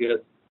 and I'll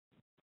get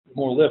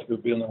more lift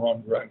would be in the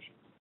wrong direction.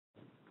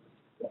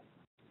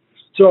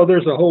 So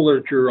there's a whole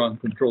literature on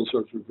controlled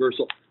surface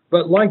reversal.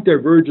 But like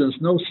divergence,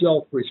 no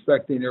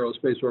self-respecting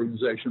aerospace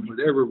organization would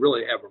ever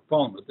really have a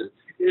problem with it.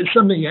 It's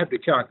something you have to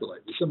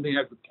calculate. It's something you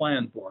have to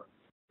plan for.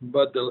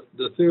 But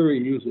the theory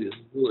usually is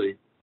really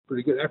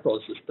pretty good. After all,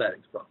 it's a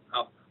statics problem.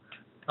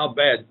 How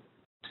bad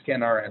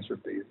can our answer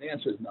be? The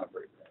answer is not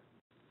very bad.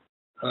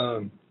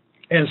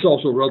 And it's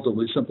also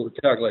relatively simple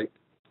to calculate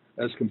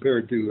as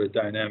compared to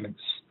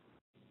dynamics.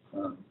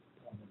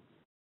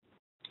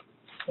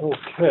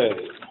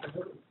 Okay.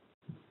 Let's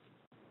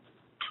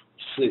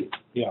see.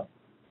 Yeah.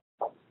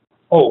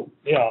 Oh,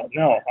 yeah.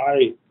 No,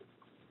 I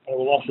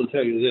will also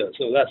tell you this.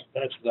 So that's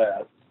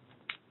that.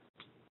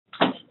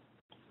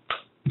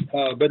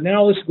 But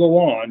now let's go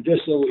on,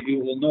 just so you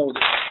will know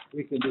that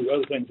we can do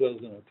other things other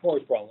than a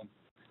torque problem.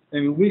 I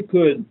mean, we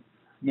could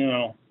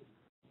now.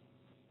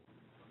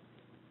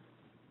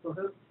 So,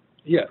 sir,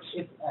 yes.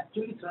 If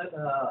actually, this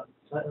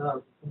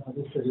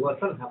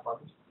reversal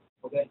happens,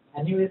 okay,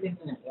 anyway, in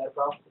an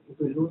aircraft, it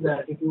will lose the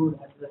altitude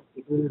and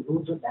it will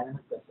lose the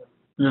dynamic pressure.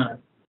 Yeah.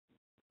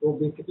 So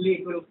basically,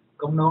 it will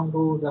come down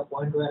to the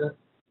point where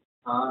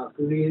Q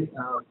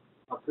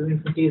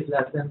infinity is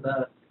less than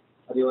the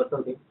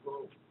reversal thing.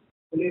 So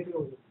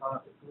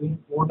we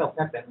won't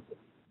affect anything.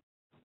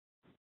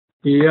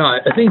 Yeah,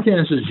 I think the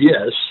answer is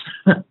yes.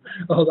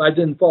 Although I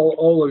didn't follow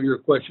all of your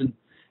question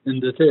in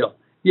detail.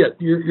 Yeah,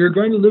 you're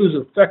going to lose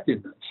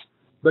effectiveness,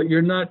 but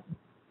you're not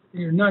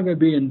going to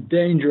be in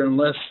danger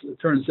unless it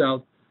turns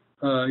out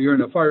you're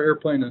in a fighter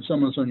airplane and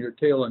someone's on your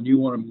tail and you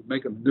want to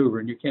make a maneuver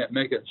and you can't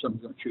make it,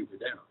 someone's going to shoot you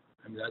down.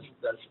 I mean,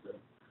 that's the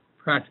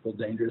practical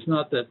danger. It's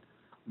not that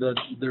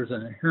there's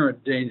an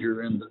inherent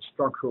danger in the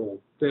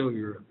structural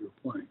failure of your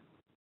plane.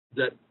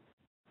 Does that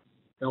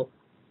help?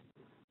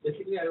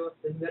 Basically, I was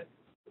saying that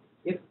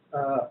if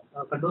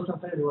control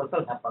sometimes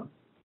reversal happens,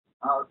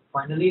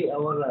 finally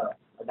our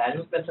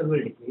dynamic pressure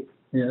will decrease.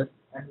 Yes.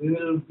 And we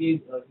will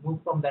be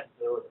moved from that.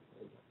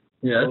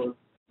 Yes. So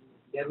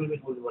there will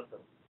be no reversal.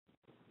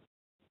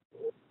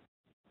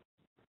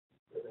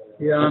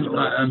 Yeah,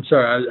 I'm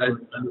sorry.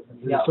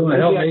 Someone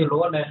help me.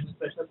 Lower dynamic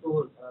pressure,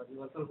 so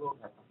reversal won't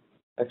happen.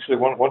 Actually,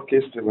 one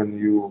case when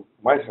you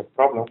might have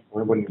problem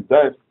when you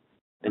dive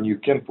and you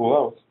can't pull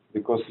out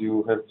because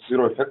you have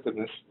zero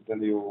effectiveness,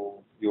 then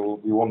you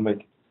won't make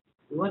it.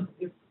 Even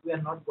if we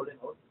are not pulling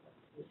out,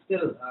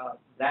 still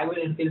drag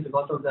will increase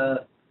because of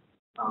the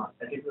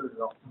altitude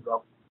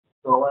drop.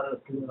 So our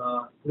Q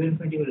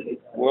infinity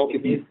will well,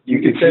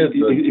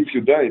 if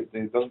you die,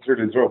 it doesn't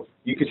really drop.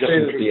 You could say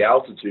that the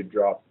altitude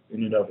drop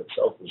in and of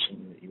itself is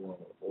something that you want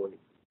to avoid.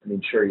 I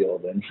mean, sure, you'll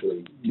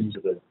eventually get to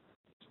the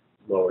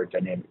lower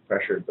dynamic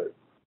pressure, but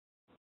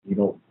you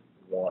don't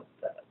want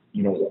that.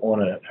 You don't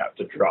want to have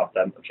to drop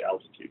that much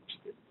altitude to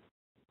get to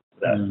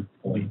that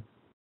point.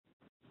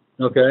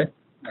 Okay.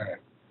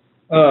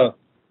 All right.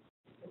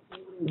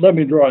 Let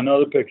me draw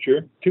another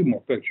picture, two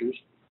more pictures.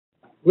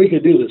 We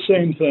could do the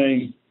same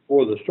thing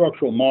for the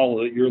structural model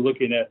that you're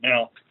looking at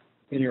now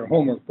in your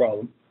homework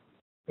problem,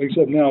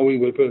 except now we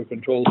would put a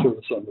control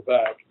surface on the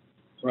back,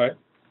 right?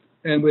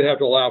 And we'd have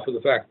to allow for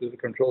the fact that the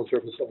control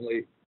surface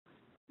only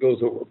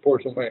goes over a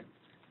portion way.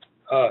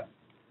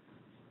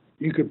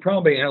 You could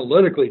probably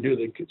analytically do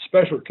the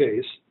special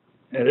case,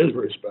 and it is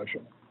very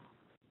special,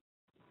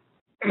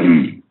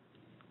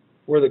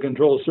 where the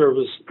control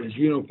surface is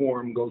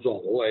uniform, goes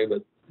all the way,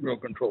 but real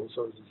control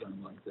surfaces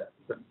aren't like that.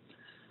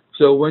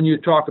 So when you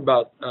talk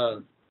about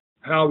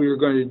how you're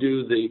going to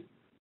do the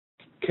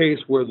case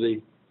where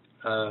the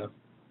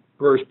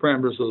various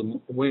parameters of the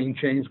wing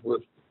change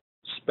with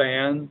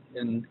span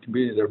and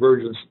computing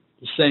divergence,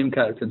 the same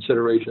kind of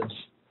considerations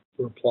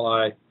to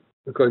apply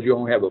because you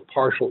only have a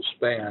partial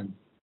span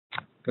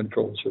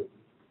control surface.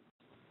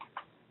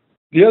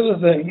 The other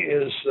thing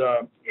is,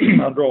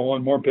 I'll draw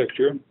one more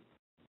picture.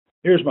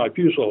 Here's my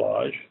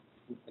fuselage.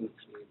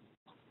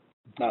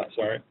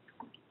 Sorry.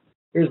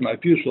 Here's my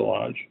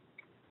fuselage.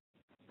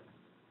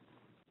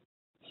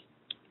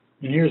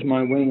 And here's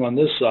my wing on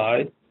this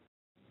side.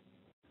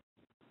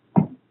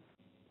 And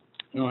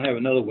I'll have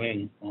another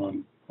wing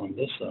on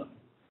this side.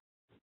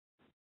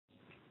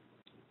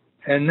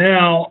 And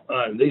now,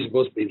 these are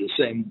supposed to be the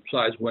same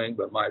size wing,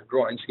 but my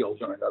drawing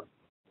skills aren't up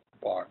to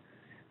par.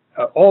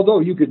 Although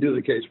you could do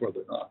the case where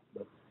they're not.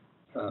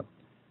 But,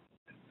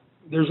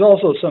 there's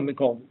also something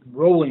called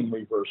rolling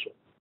reversal.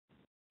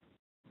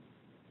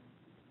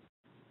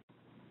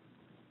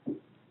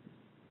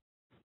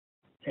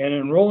 And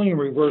in rolling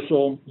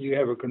reversal, you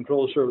have a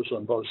control surface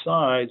on both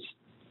sides,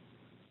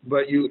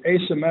 but you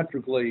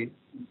asymmetrically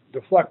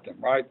deflect them,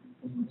 right?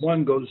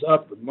 One goes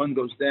up and one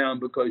goes down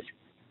because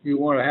you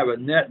want to have a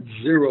net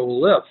zero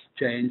lift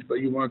change, but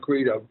you want to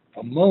create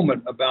a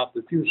moment about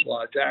the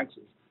fuselage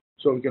axis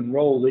so we can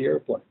roll the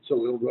airplane. So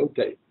we'll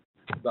rotate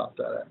about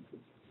that axis.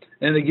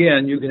 And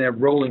again, you can have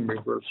rolling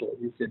reversal.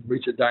 You can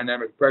reach a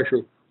dynamic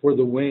pressure where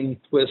the wing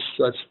twists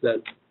such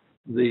that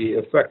the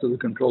effect of the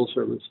control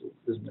surface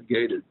is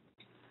negated.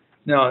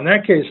 Now, in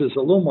that case, it's a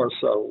little more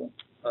subtle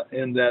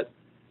in that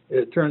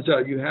it turns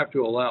out you have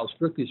to allow,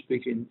 strictly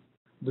speaking,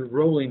 the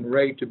rolling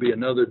rate to be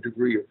another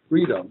degree of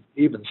freedom,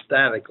 even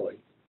statically.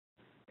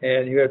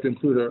 And you have to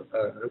include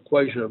an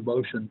equation of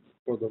motion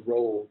for the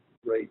roll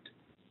rate.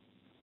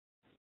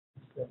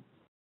 Okay.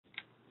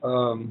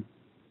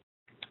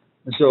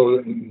 And so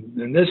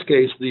in this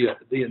case, the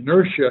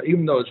inertia,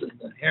 even though it's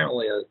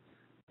inherently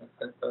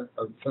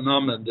a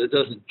phenomenon that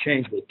doesn't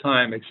change with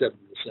time, except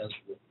in the sense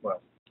that,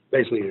 well,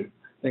 basically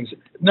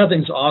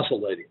nothing's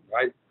oscillating,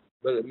 right?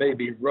 But it may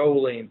be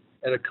rolling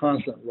at a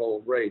constant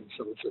roll rate.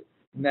 So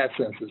in that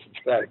sense, it's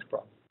a statics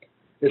problem.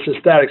 It's a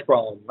statics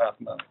problem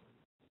mathematically.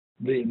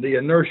 The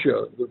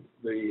inertia,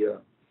 the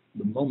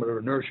moment of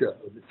inertia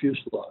of the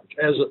fuselage,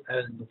 as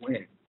in the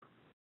wing,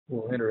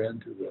 will enter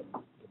into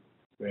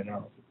the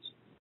analysis.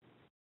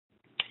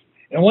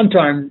 And one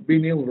time,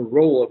 being able to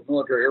roll a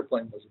military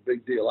airplane was a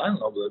big deal. I don't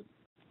know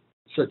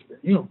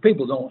that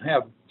people don't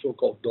have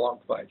so-called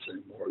dogfights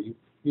anymore.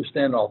 You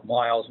stand off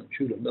miles and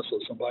shoot a missile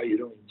at somebody you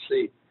don't even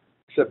see,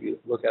 except you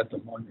look at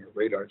them on your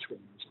radar screen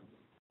or something.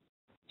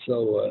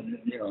 So,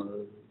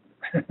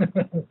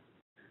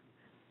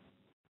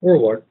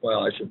 well,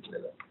 I shouldn't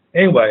say that.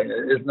 Anyway,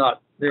 it's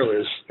not nearly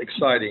as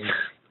exciting.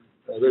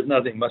 There's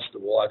nothing much to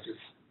watch.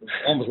 It's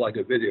almost like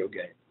a video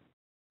game.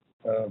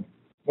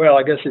 Well,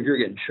 I guess if you're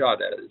getting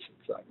shot at, it's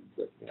exciting.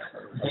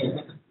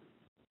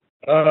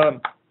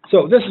 But,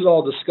 so this is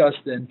all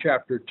discussed in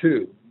Chapter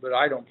 2, but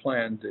I don't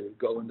plan to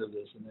go into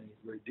this in any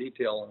great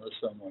detail unless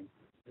someone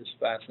is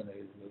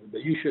fascinated with it.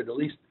 But you should at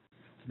least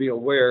be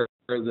aware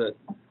that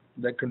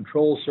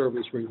control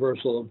surface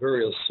reversal of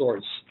various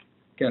sorts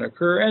can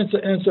occur, and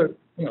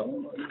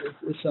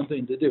it's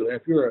something to do. And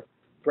if you're a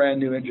brand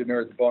new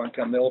engineer at the Boeing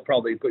company, they'll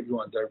probably put you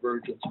on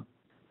divergence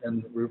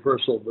and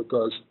reversal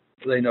because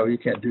they know you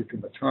can't do too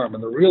much harm.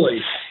 And the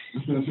really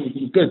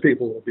good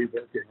people will be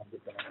working on the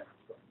dynamic.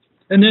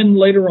 And then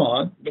later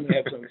on, when they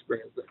have some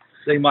experience,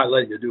 they might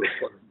let you do it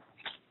for them.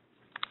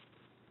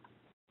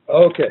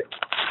 Okay,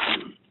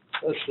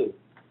 let's see.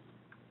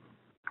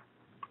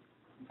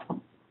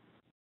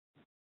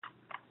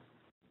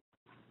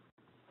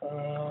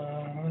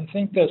 I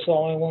think that's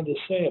all I wanted to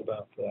say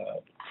about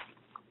that.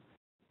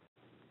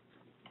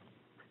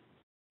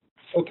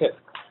 Okay,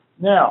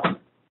 now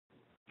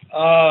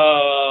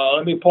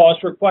let me pause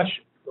for a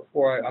question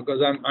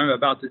because I'm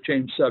about to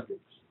change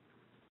subjects.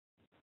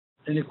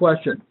 Any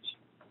questions?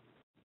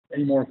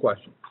 Any more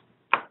questions?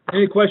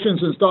 Any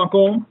questions in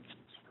Stockholm?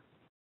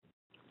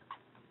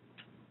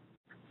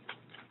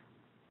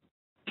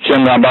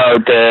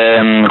 About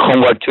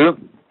homework 2?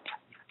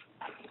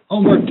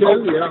 Homework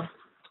 2, yeah.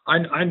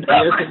 Yes,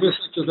 this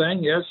is the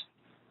thing, yes.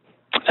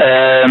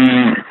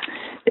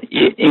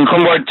 In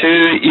homework 2,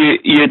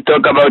 you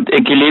talk about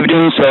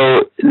equilibrium,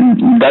 so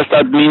does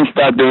that mean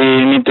that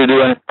we need to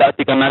do a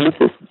static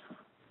analysis?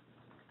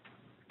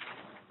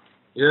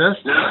 Yes.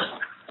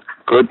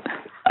 Good.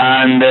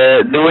 And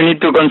do we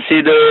need to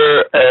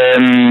consider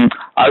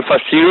alpha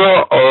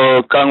 0,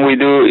 or can we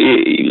do,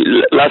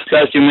 last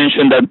class you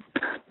mentioned that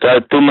there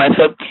are two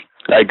methods,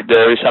 like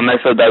there is a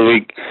method that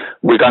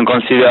we can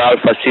consider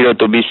alpha 0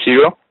 to be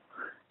 0.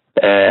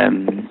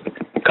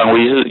 Can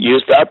we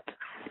use that?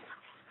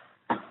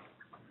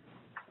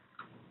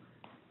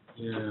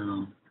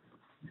 Yeah.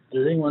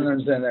 Does anyone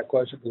understand that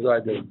question? Because I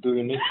do. Do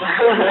you need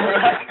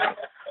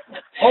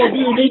do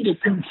you need to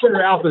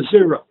consider alpha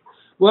 0?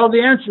 Well,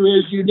 the answer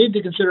is you need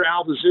to consider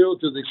alpha 0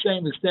 to the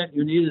same extent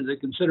you needed to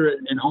consider it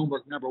in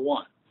homework number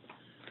 1.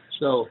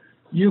 So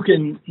you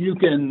can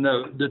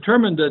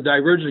determine the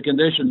divergence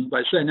condition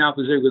by saying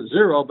alpha 0 is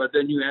 0, but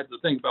then you have to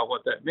think about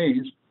what that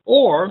means.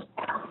 Or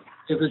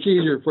if it's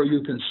easier for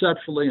you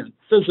conceptually and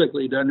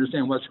physically to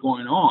understand what's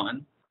going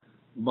on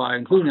by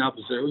including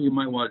alpha 0, you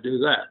might want to do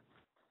that.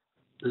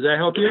 Does that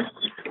help you?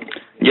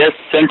 Yes,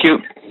 thank you.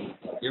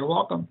 You're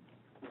welcome.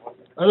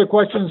 Other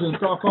questions in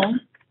Stockholm?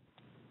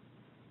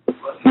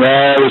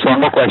 There's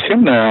one more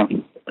question.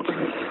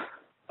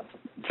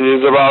 This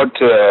is about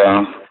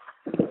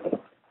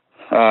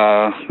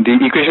the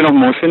equation of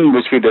motion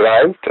which we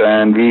derived,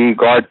 and we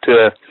got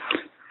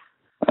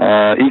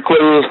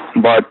equal,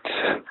 but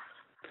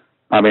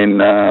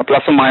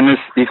plus or minus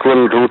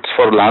equal roots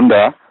for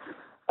lambda.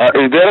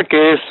 Is there a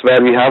case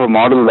where we have a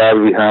model where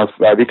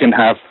we can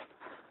have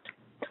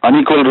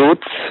unequal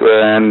roots,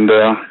 and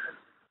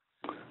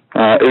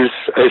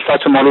is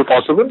such a model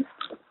possible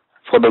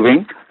for the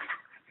wing?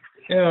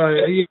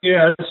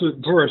 Yeah,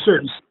 for a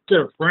certain set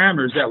of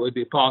parameters that would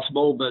be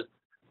possible, but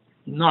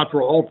not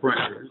for all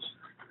parameters.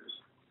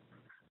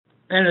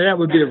 And that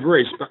would be a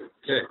very special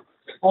case.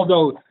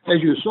 Although,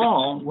 as you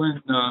saw,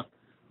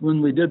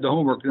 when we did the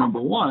homework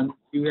number 1,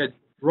 you had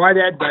right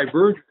at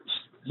divergence,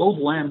 both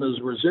lambdas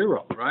were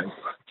 0, right?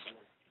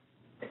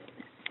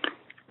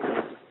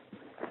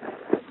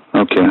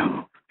 Okay.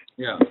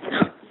 Yeah.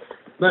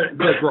 But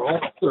for all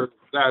other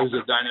values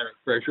of dynamic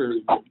pressure,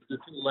 the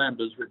two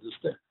lambdas were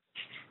distinct.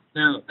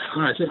 Now,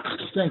 when I say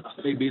distinct,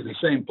 they may be the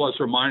same plus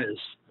or minus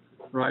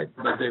right?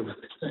 But they were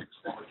extinct.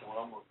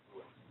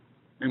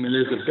 I mean,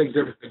 there's a big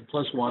difference between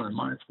 +1 and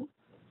 -1.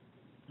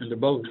 And they're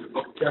both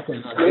definitely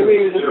not good. Maybe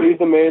you just read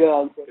the main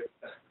answer.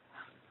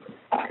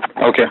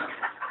 Okay.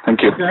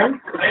 Thank you. Okay.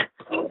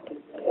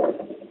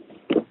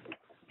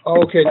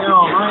 Okay,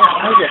 now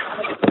I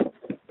get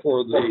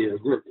for the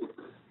group.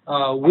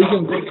 We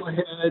can go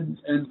ahead,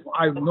 and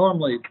I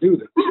normally do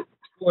this.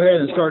 Go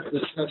ahead and start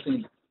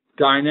discussing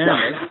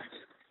dynamics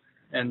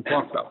and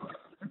talk about that.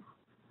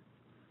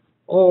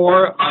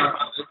 Or,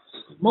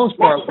 for the most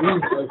part,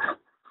 we've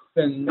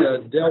been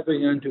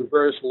delving into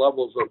various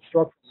levels of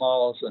structural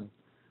models and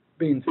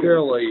being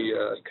fairly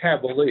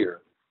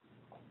cavalier,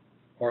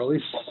 or at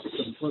least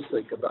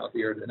simplistic about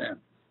the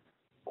aerodynamics.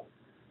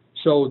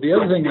 So the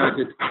other thing I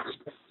could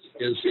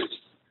do is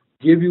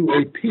give you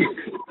a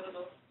peek.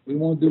 We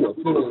won't do a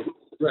full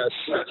dress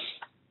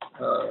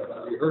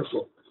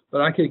rehearsal,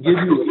 but I could give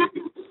you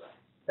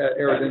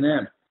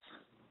aerodynamics.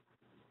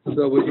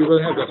 So would you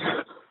really have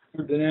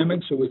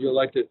aerodynamics, or would you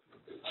like to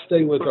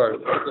stay with our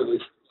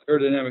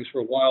aerodynamics for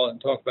a while and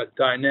talk about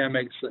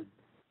dynamics and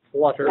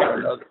flutter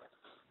and other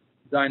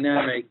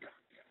dynamic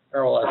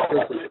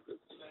aeroelasticity?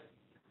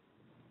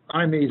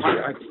 I'm easy.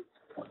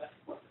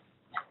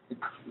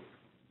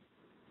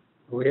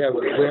 We have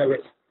a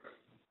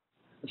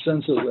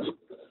sense of it.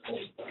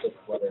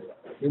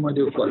 We want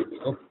to do a flutter.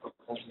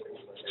 Okay.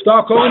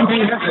 Stockholm,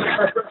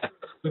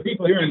 the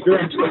people here in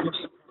Durham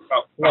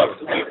about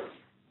flutter.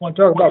 Want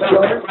to talk about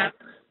flutter?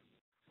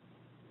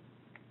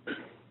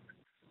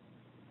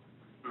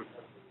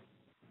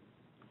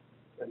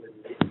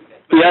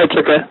 Yeah, it's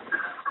okay.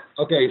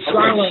 Okay,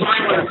 silence.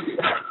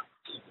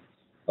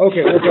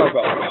 Okay, we'll talk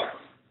about it.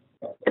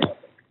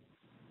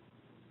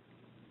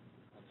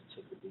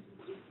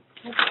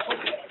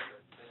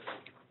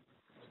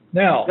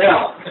 Now,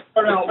 let's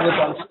start out with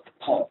us.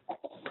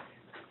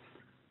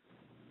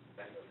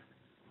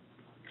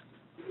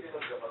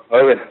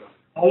 Okay.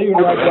 I'll even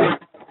write down.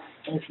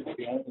 Okay.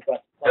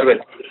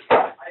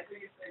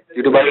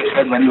 Did you buy the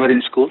shirt when you were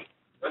in school?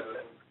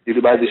 Did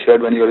you buy the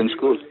shirt when you were in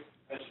school?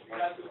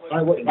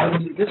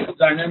 This is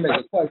dynamic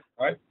effect,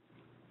 right?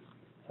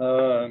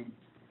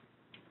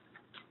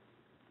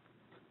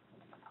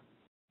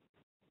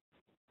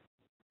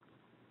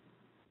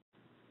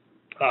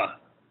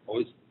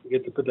 Always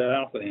forget to put that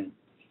alpha in.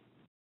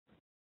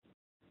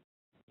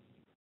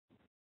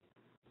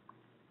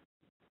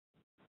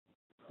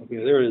 Okay,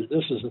 there it is.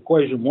 This is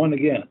equation 1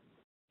 again.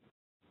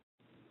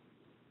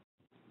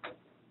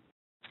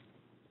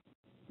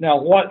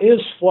 Now, what is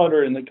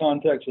flutter in the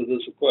context of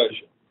this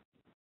equation?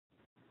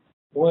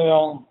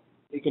 Well,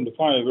 you can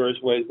define it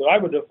various ways, but I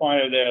would define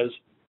it as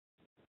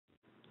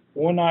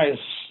when I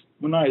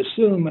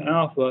assume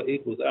alpha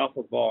equals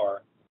alpha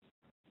bar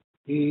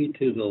e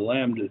to the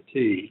lambda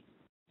t.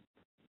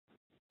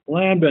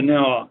 Lambda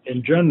now,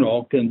 in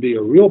general, can be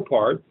a real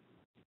part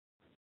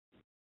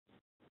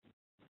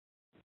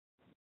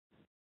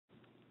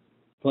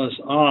plus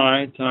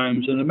I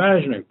times an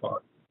imaginary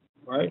part,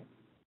 right?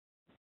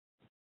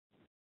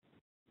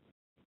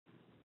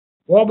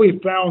 What we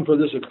found for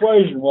this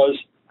equation was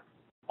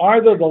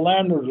either the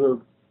lambdas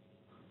are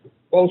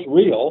both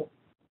real,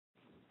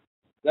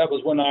 that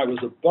was when I was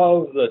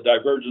above the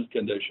divergence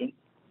condition,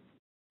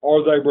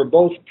 or they were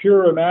both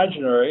pure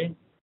imaginary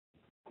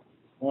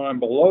when I'm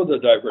below the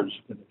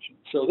divergence condition.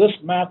 So this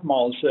math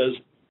model says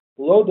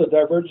below the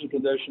divergence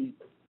condition,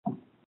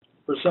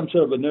 for some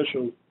sort of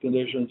initial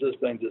conditions, this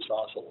thing just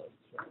oscillates.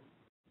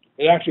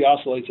 It actually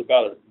oscillates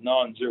about a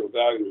non-zero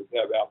value if you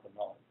have alpha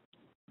null.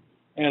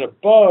 And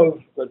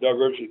above the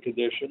divergent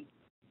condition,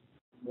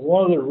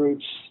 one of the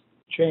roots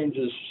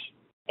changes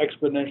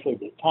exponentially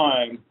with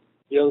time.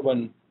 The other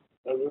one,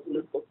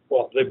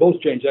 well, they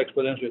both change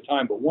exponentially with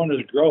time, but one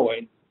is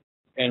growing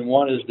and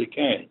one is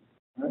decaying.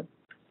 Right?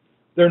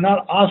 They're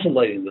not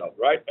oscillating though,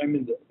 right? I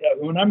mean,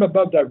 when I'm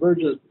above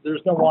divergence,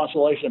 there's no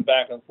oscillation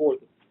back and forth.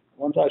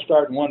 Once I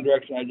start in one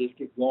direction, I just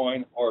keep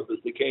going, or if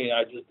it's decaying,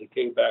 I just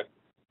decay back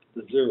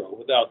to zero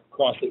without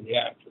crossing the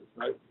axis,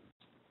 right?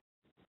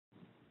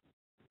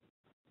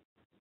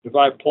 If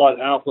I plot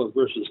alpha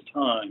versus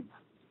time,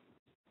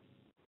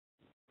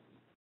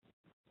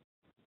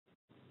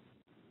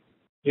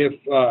 if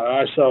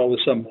I settle with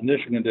some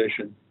initial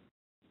condition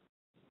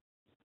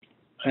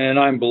and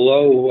I'm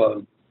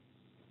below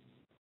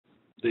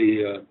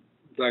the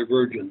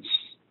divergence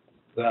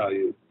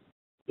value,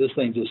 this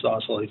thing just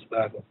oscillates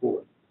back and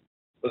forth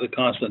with a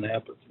constant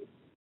amplitude.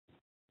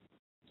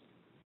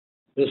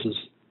 This is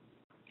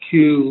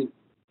Q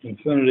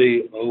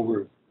infinity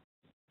over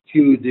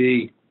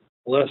QD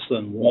less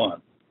than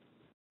 1,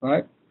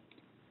 right?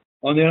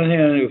 On the other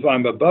hand, if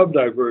I'm above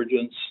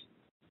divergence,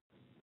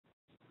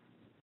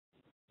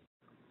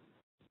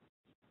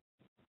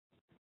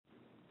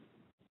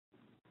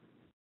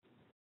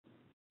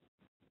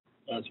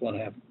 that's what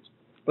happens.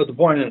 But the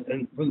point is,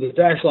 from the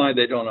dashed line,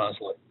 they don't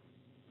oscillate.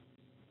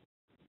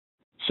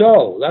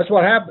 So that's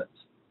what happens.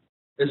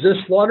 Is this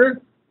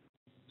flutter?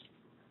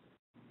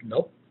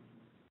 Nope.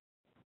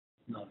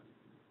 No.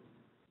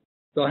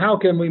 So how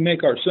can we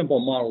make our simple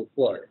model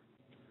flutter?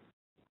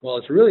 Well,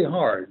 it's really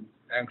hard,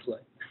 actually.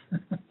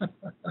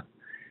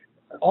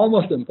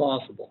 Almost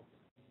impossible.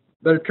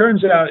 But it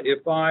turns out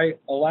if I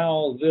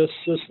allow this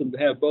system to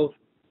have both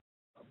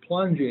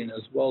plunging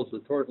as well as the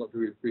torsional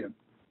equilibrium,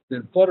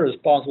 then flutter is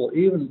possible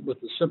even with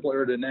the simple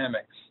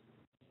aerodynamics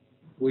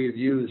we've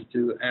used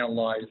to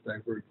analyze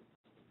divergence.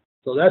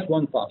 So that's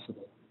one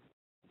possibility.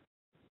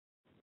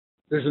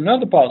 There's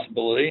another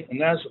possibility, and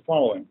that's the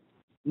following.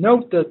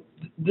 Note that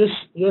this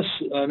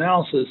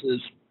analysis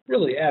is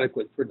really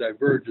adequate for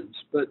divergence,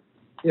 but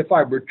if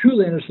I were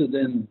truly interested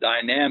in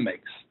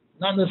dynamics,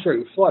 not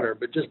necessarily flutter,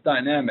 but just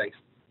dynamics,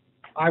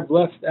 I've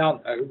left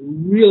out a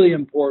really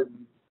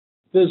important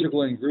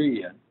physical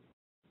ingredient,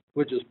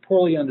 which is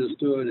poorly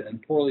understood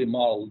and poorly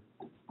modeled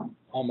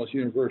almost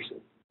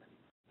universally.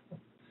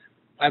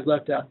 I've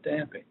left out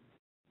damping,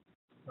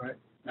 right?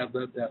 I've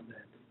left out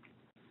damping.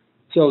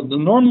 So the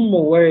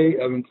normal way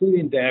of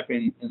including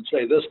damping in,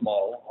 say, this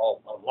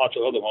model, lots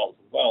of other models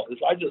as well, is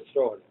I just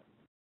throw it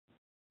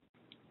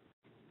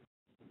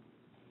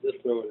in.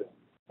 Just throw it in.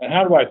 And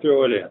how do I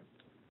throw it in?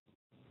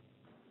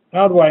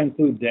 How do I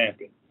include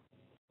damping?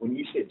 When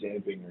you say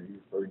damping, are you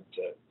referring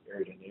to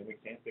aerodynamic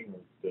damping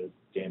or the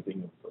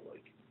damping of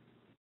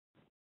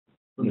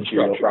the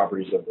material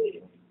properties of the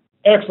alien?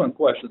 Excellent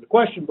question. The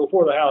question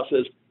before the house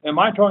is, am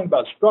I talking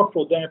about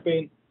structural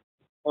damping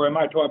or am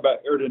I talking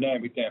about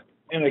aerodynamic damping?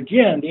 And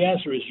again, the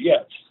answer is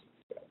yes.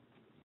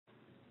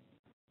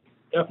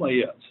 Definitely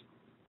yes.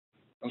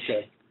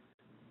 Okay.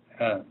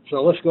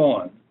 So let's go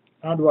on.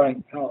 I'll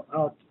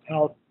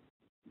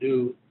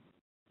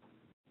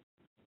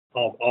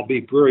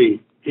be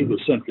very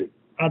egocentric.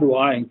 How do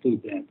I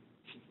include damping?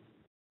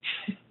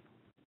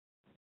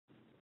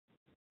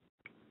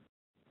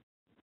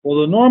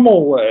 Well, the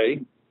normal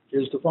way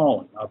is the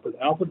following. I put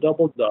alpha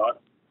double dot,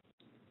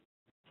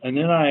 and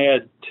then I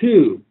add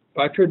 2.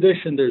 By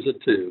tradition, there's a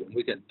 2.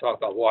 We can talk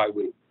about why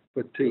we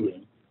put 2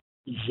 in.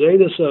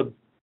 Zeta sub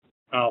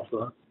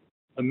alpha,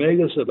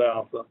 omega sub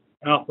alpha,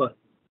 alpha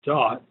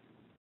dot.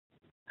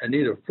 I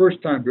need a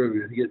first-time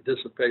derivative to get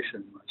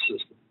dissipation in my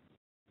system.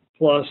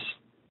 Plus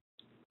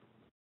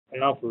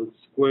alpha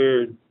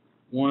squared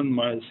 1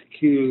 minus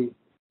q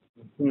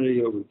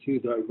infinity over q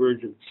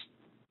divergence.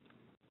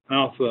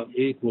 Alpha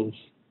equals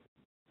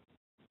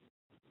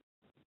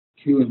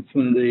q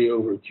infinity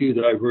over q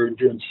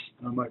divergence.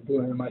 Am I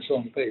doing myself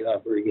on page? Ah,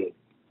 very good.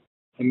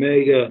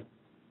 Omega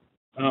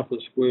alpha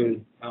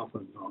squared alpha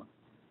naught.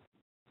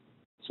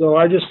 So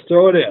I just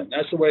throw it in.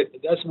 That's the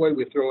way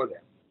we throw it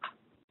in.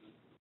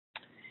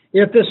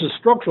 If this is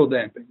structural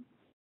damping,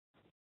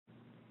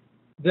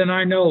 then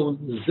I know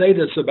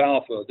zeta sub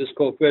alpha, this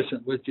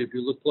coefficient, which if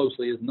you look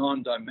closely is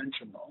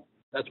non-dimensional.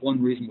 That's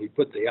one reason we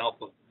put the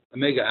alpha,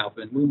 omega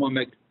alpha, and we want to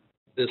make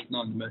this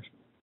non-dimensional.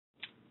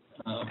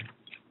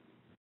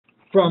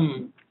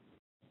 From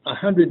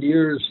 100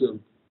 years of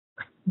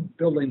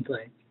building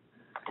things,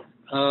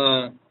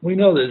 we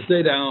know that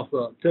zeta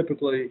alpha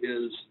typically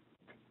is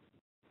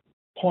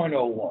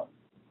 0.01.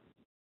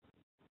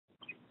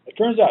 It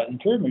turns out in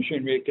turbine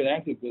machinery it can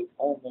actually be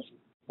almost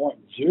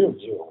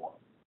 0.001.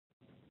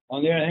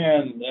 On the other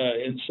hand,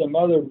 in some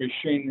other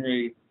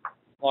machinery,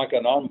 like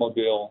an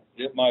automobile,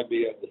 it might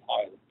be as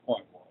high as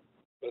 0.1.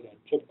 But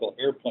a typical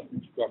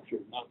airplane structure,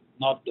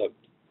 not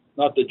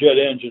the jet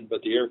engine,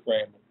 but the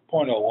airframe,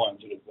 0.01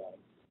 is a good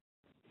value.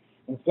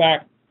 In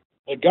fact,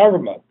 the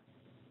government,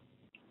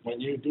 when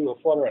you do a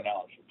flutter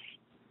analysis,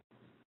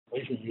 at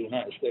least in the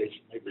United States,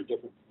 maybe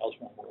different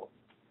elsewhere in the world,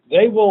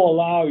 they will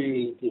allow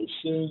you to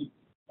assume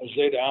a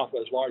zeta alpha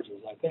as large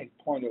as, I think,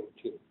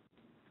 0.02.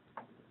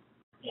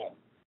 Yeah.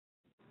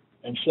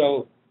 And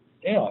so,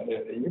 you know,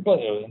 you're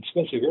building an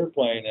expensive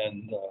airplane,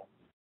 and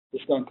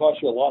it's going to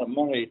cost you a lot of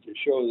money to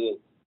show that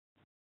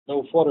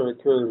no flutter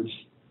occurs.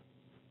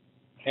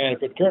 And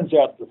if it turns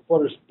out the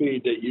flutter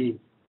speed that you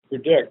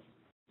predict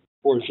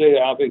for zeta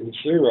alpha equals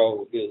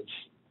 0 is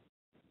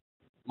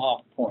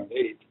Mach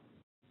 0.8,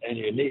 and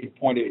you need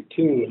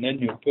 0.82, and then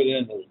you put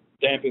in the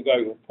damping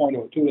value of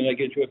 0.02, and that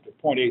gets you up to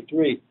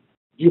 0.83,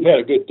 you've had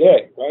a good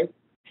day, right?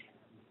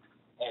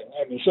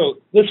 I mean,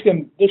 so this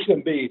can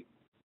be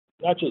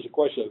not just a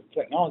question of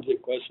technology, a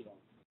question of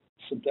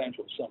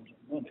substantial sums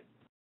of money.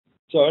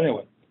 So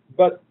anyway,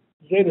 but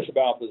zeta sub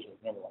alpha is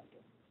never like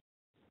that.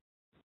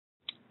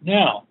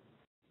 Now,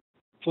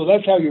 so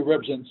that's how you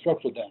represent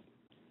structural damping.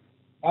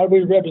 How do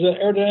we represent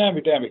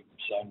aerodynamic damping?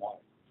 Same way.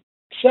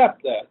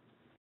 Except that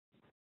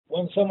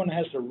when someone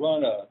has to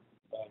run an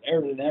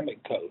aerodynamic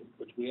code,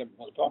 which we haven't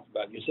really talked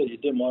about, you said you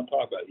didn't want to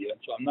talk about it yet,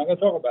 so I'm not going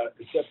to talk about it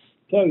except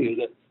tell you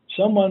that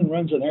someone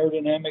runs an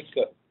aerodynamic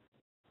code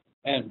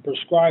and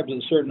prescribes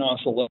a certain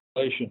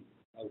oscillation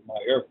of my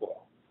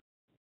airfoil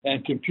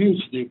and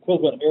computes the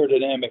equivalent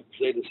aerodynamic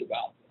zeta sub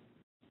alpha.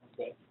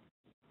 Okay.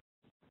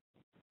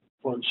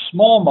 For a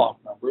small Mach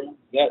number,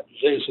 that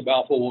zeta sub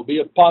alpha will be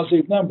a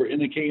positive number,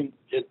 indicating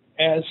it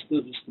adds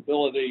to the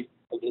stability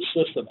of the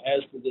system,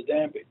 adds to the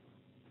damping.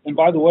 And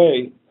by the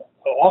way,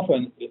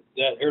 often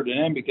that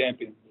aerodynamic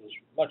damping is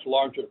much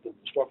larger than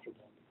the structural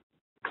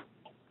damping.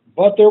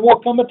 But there will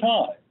come a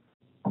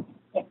time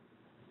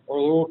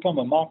or there will come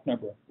a Mach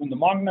number. When the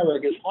Mach number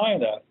gets high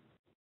enough,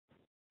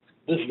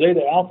 this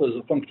zeta alpha is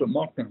a function of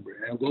Mach number,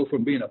 and it'll go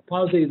from being a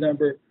positive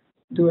number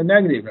to a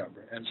negative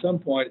number. At some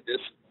point,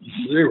 it's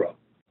 0.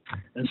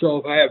 And so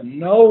if I have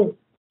no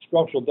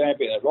structural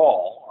damping at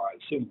all, or I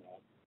assume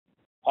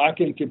that, I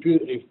can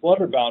compute a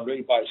flutter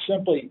boundary by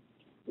simply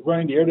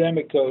running the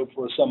aerodynamic code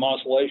for some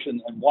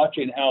oscillation and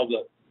watching how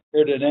the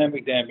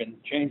aerodynamic damping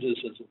changes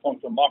as a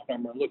function of Mach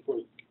number and look for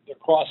the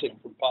crossing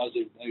from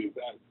positive to negative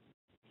values.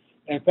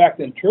 In fact,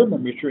 in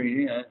turbine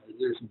machinery,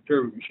 there's some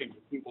turbine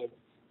machinery people.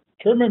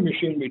 Turbine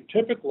machinery,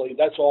 typically,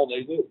 that's all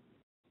they do,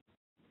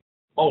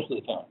 most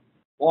of the time.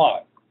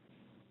 Why?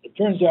 It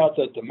turns out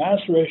that the mass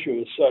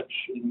ratio is such,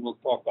 and we'll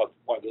talk about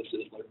why this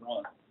is later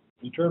on,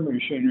 in turbine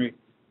machinery,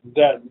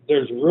 that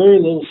there's very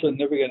little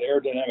significant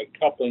aerodynamic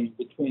coupling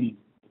between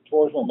the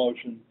torsional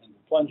motion and the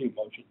plunging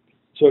motion.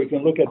 So you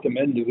can look at them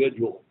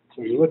individually.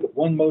 So you look at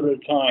one mode at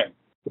a time,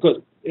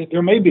 because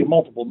there may be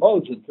multiple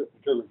modes in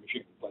turbine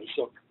machinery place.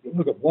 So you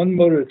look at one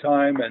mode at a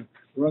time and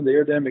run the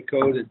aerodynamic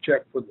code and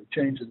check for the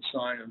change in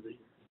sign of the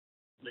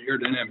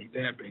aerodynamic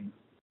damping.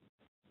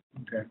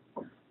 Okay.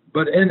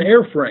 But in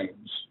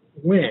airframes,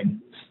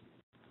 wings,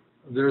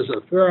 there's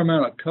a fair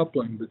amount of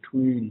coupling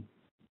between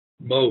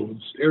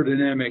modes,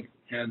 aerodynamic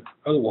and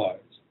otherwise.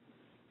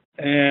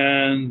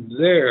 And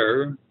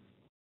there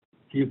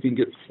you can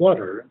get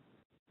flutter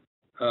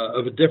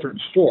of a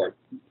different sort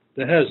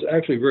that has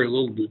actually very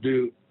little to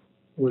do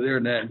with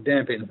aerodynamic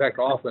damping. In fact,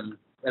 often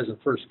as a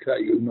first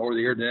cut, you ignore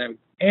the aerodynamic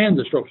and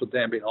the structural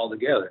damping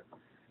altogether.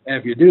 And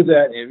if you do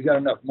that, and if you've got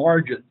enough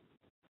margin,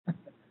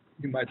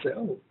 you might say,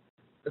 oh,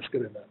 that's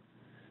good enough.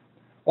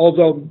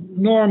 Although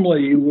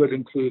normally you would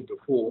include the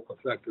full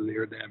effect of the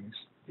aerodynamics,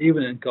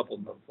 even in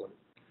coupled mode flutter.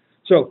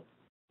 So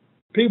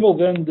people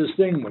then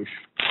distinguish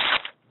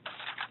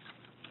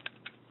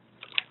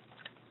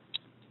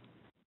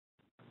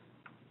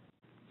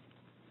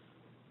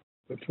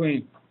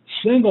between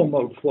single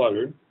mode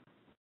flutter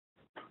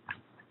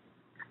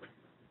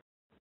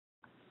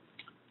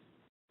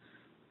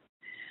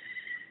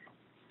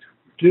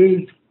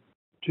due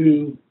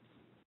to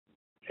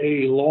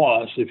a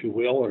loss, if you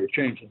will, or a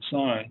change in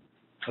sign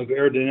of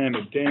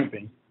aerodynamic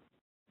damping,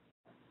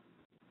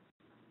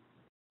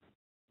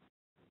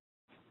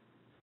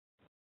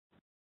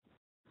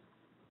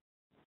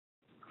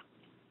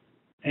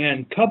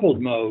 and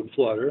coupled mode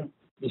flutter,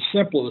 the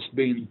simplest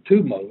being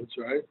 2 modes,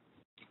 right?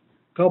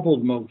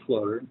 Coupled mode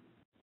flutter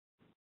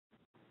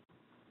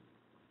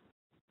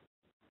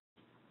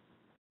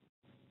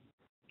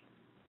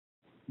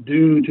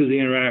due to the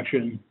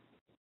interaction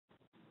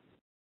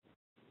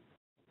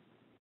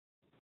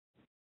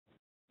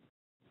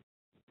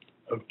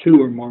of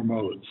 2 or more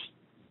modes.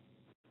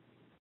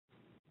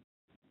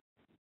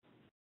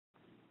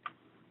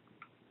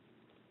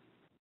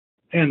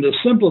 And the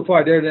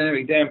simplified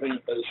aerodynamic damping,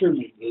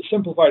 certainly the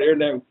simplified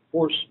aerodynamic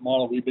force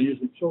model we've been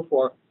using so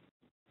far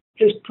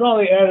is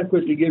probably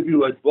adequate to give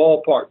you a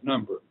ballpark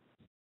number,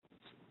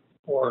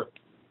 or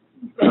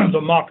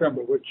the Mach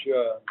number, which,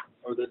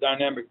 or the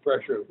dynamic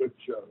pressure at which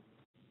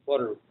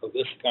flutter of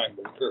this kind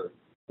would occur.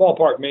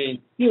 Ballpark means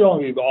you'd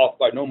only be off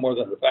by no more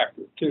than a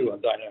factor of 2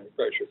 on dynamic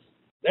pressure.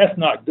 That's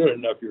not good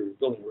enough if you're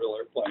building a real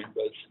airplane,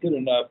 but it's good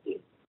enough to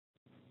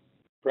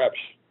perhaps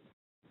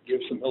give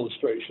some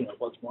illustration of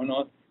what's going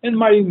on, and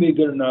might even be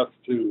good enough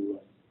to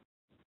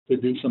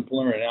do some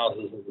preliminary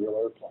analysis of the real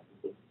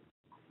airplane.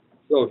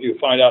 So if you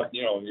find out,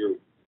 you know,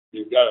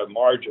 you've got a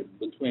margin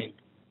between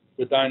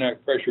the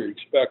dynamic pressure you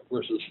expect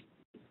versus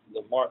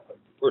the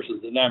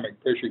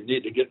dynamic pressure you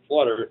need to get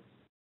flutter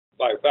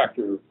by a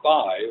factor of 5,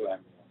 I mean,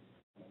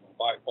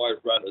 why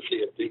run a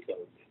CFD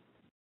code?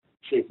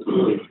 See if it's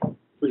really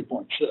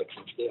 3.6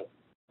 instead.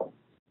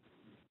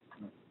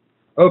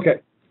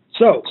 Okay,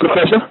 so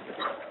Professor?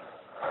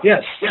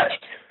 yes.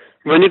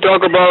 When you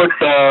talk about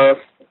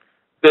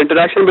the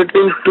interaction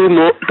between two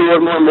or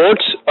more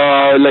modes,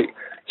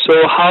 so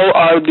how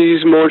are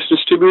these modes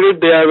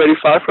distributed? They are very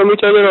far from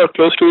each other, or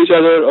close to each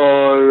other,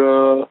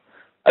 or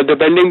at the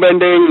bending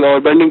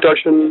or bending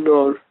torsion,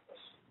 or?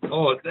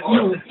 Oh,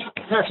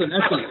 that's an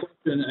excellent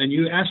question, and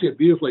you asked it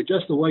beautifully,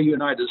 just the way you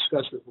and I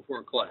discussed it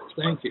before class.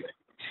 Thank you.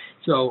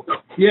 So,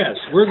 yes,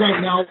 we're going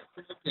to now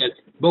look at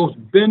both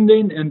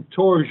bending and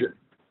torsion.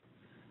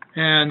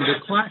 And the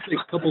classic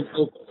coupled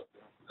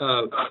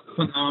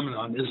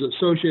phenomenon is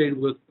associated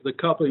with the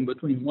coupling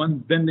between one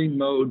bending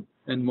mode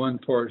and one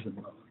torsion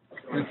mode.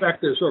 In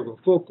fact, there's sort of a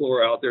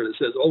folklore out there that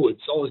says, oh,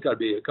 it's always got to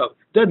be a couple.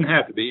 It doesn't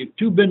have to be.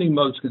 2 bending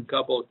modes can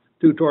couple,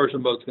 2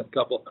 torsion modes can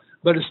couple,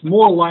 but it's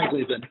more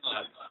likely than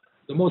not.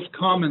 The most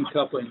common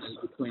coupling is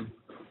between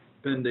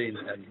bending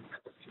and torsion.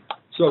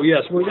 So,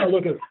 yes, we're going to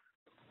look at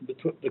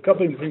the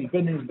coupling between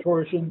bending and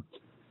torsion,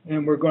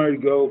 and we're going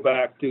to go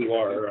back to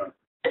our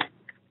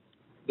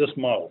this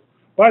model.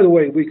 By the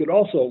way, we could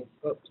also,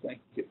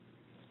 thank you.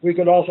 We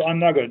could also, I'm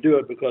not going to do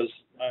it because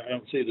I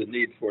don't see the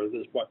need for it at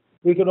this point.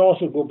 We could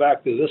also go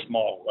back to this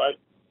model, right?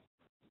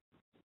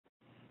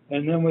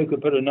 And then we could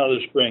put another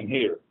spring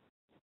here.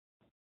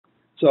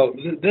 So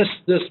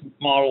this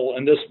model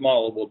and this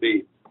model will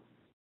be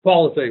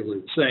qualitatively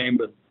the same,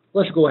 but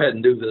let's go ahead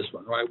and do this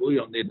one, right? We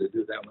don't need to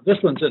do that one. This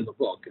one's in the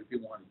book if you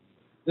want.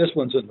 This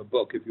one's in the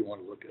book if you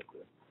want to look at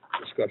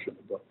the discussion of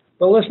the book.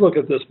 But let's look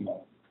at this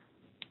model.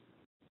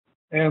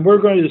 And we're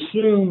going to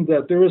assume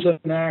that there is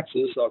an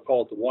axis, I'll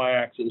call it the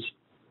y-axis,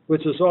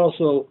 which is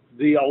also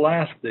the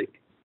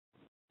elastic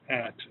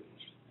axis.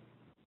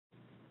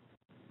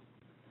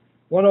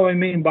 What do I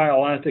mean by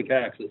elastic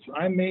axis?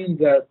 I mean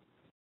that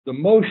the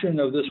motion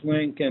of this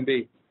wing can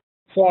be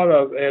thought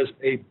of as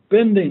a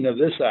bending of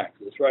this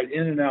axis, right,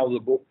 in and out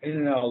of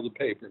the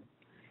paper,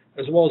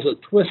 as well as a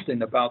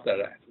twisting about that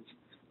axis.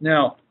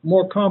 Now,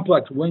 more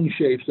complex wing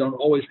shapes don't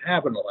always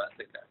have an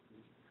elastic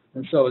axis,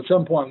 and so at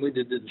some point we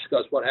need to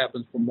discuss what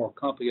happens for more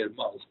complicated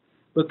models.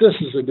 But this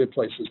is a good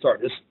place to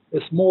start.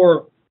 It's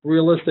more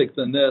realistic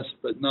than this,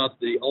 but not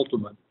the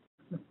ultimate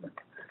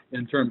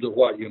in terms of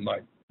what you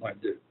might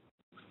do.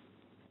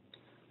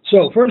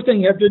 So first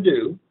thing you have to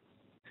do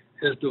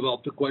is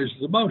develop the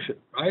equations of motion,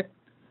 right?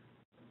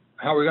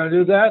 How are we going to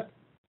do that?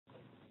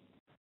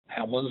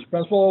 Hamilton's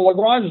principle of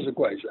Lagrange's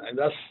equation. And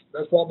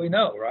that's what we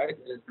know, right?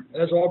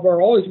 That's what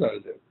we're always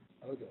going to do.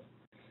 Okay.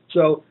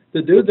 So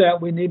to do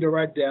that, we need to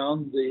write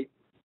down the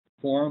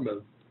form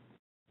of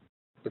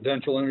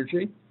potential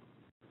energy,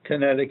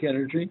 kinetic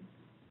energy,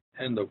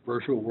 and the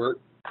virtual work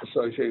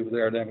associated with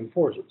aerodynamic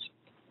forces.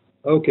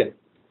 Okay.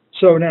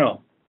 So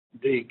now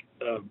the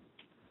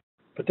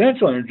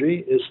potential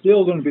energy is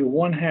still going to be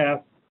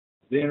 1/2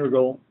 the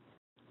integral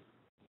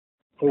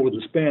over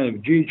the span of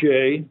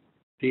Gj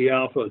d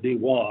alpha dy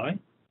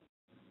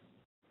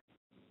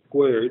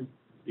squared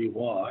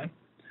dy.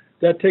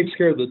 That takes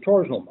care of the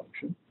torsional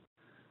motion.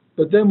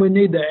 But then we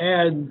need to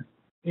add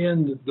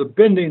in the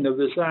bending of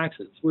this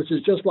axis, which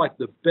is just like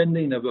the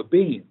bending of a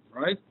beam,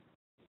 right?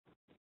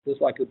 Just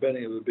like the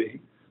bending of a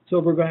beam. So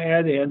we're going to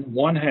add in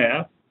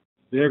 1/2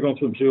 the integral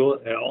from 0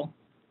 to L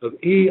of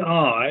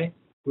EI,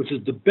 which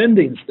is the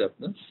bending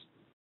stiffness,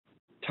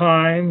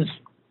 times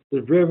the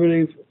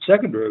derivative,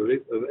 second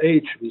derivative of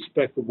h with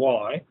respect to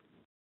y,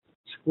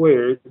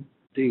 squared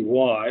dy,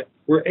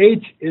 where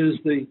h is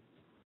the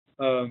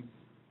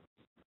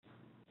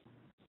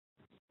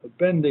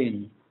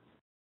bending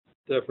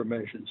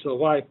deformation. So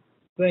if I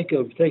think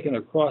of taking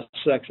a cross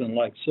section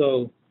like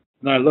so,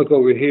 and I look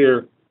over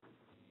here,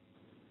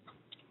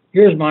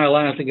 here's my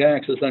elastic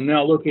axis. I'm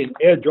now looking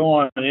edge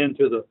on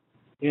into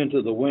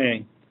the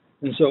wing,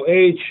 and so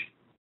h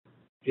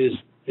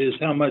is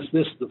how much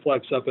this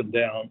deflects up and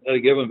down at a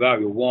given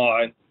value of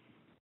y,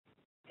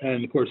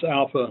 and of course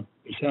alpha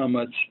is how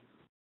much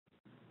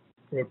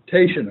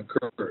rotation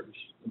occurs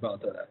about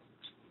that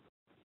axis.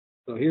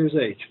 So here's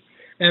h,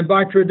 and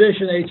by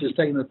tradition h is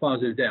taking the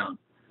positive down,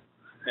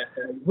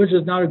 which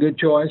is not a good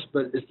choice,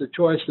 but it's the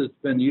choice that's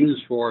been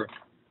used for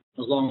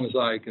as long as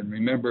I can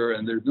remember,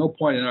 and there's no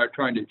point in our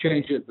trying to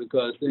change it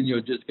because then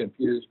you'll just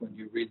confuse when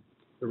you read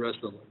the rest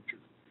of the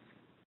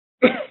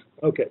lecture.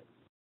 Okay.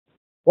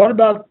 What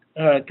about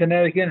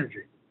kinetic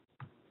energy?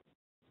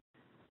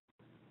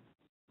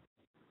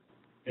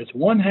 It's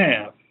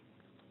 1/2.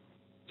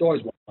 It's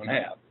always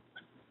 1/2.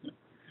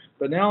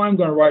 But now I'm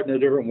going to write it in a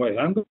different way.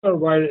 I'm going to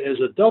write it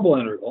as a double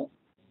integral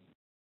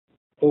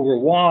over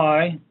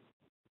y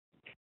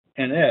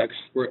and x,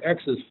 where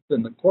x is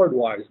in the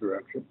chordwise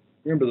direction.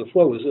 Remember, the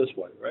flow is this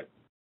way, right?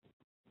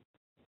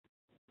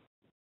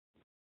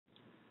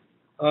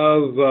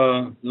 Of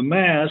the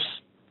mass,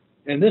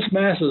 and this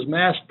mass is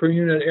mass per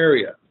unit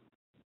area.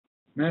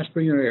 Mass per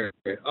unit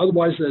area.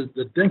 Otherwise,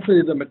 the density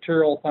of the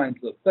material times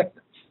the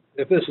thickness,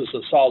 if this is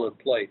a solid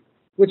plate,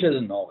 which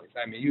isn't always.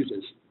 I mean, usually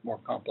it's more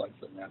complex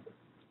than that, but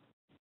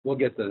we'll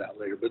get to that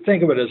later. But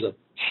think of it as a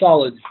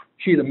solid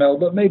sheet of metal,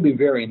 but maybe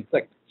varying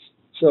thickness.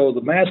 So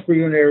the mass per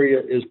unit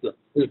area is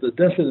the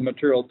density of the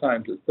material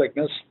times the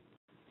thickness,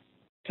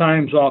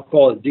 times, I'll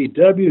call it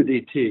dW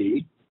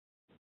dt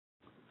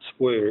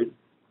squared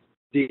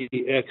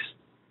dx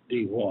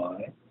dy,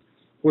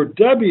 where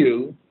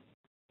W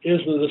is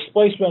the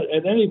displacement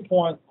at any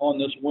point on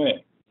this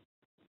wing,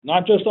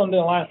 not just on the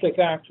elastic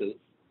axis,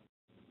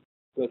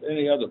 but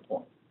any other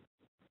point.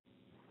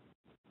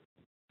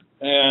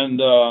 And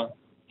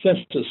since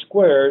it's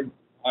squared,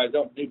 I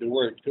don't need to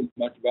worry too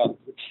much about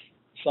which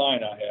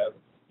sign I have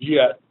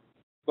yet,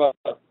 but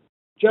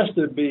just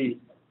to be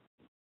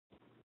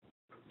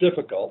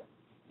difficult,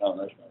 no,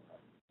 that's not right.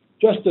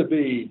 Just to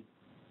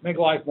make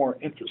life more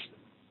interesting,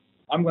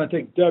 I'm going to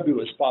take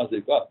W as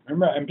positive up.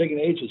 Remember, I'm taking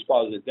H as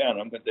positive down.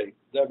 I'm going to take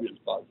W as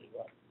positive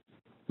up.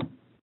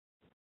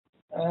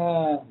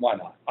 Why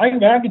not? I can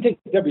take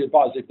W as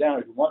positive down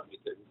if you want me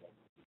to.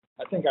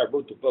 I think I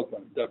wrote the book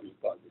on W as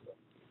positive up.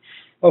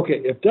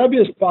 Okay, if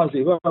W is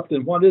positive up,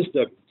 then what is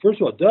W?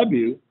 First of all,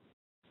 W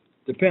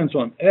depends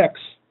on X,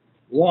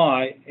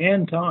 Y,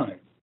 and time,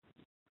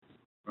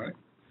 right?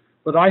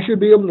 But I should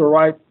be able to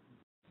write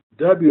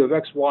W of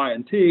X, Y,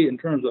 and T in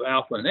terms of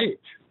alpha and H.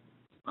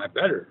 I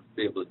better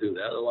be able to do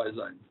that, otherwise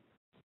I'm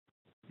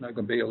not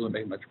going to be able to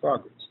make much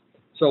progress.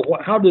 So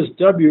how does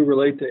W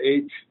relate to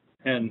H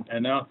and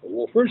alpha?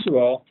 Well, first of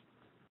all,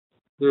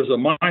 there's a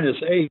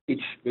minus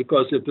H,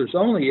 because if there's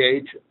only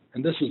H,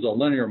 and this is a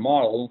linear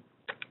model,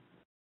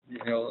 you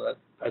know,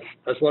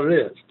 That's what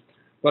it is.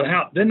 But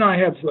then I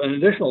have an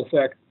additional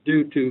effect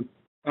due to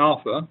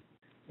alpha,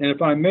 and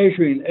if I'm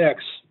measuring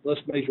x,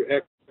 let's measure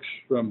x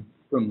from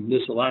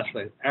this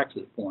elastic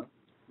axis point.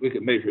 We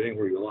can measure it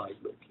anywhere you like.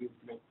 But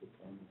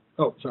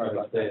oh, sorry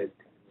about that.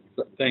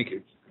 Thank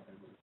you.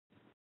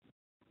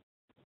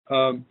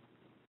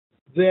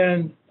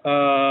 Then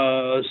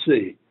let's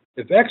see.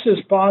 If x is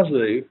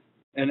positive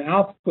and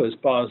alpha is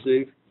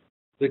positive,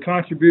 the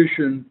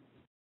contribution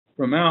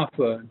from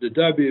alpha to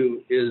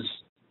W is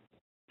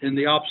in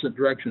the opposite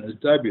direction as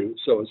W,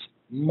 so it's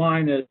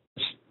minus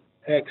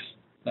x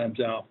times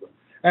alpha.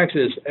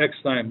 Actually, it's x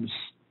times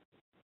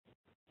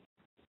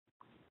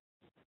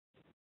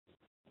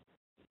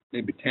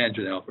maybe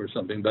tangent alpha or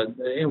something, but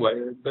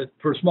anyway, but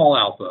for small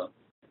alpha,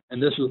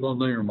 and this is the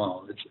linear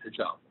model, it's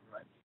alpha,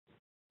 right?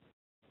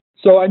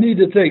 So I need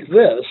to take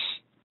this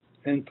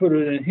and put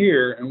it in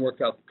here and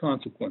work out the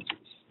consequences.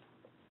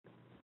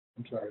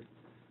 I'm sorry.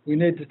 We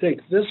need to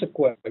take this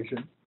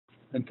equation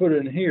and put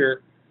it in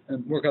here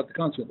and work out the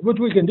consequences, which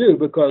we can do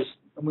because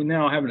we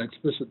now have an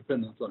explicit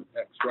dependence on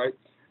x, right?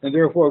 And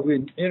therefore,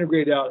 we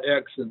integrate out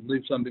x and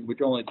leave something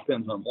which only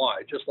depends on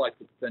y, just like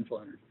the potential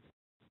energy.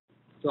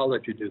 So I'll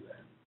let you do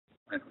that.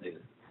 I don't need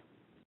it.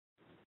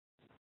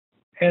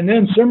 And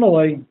then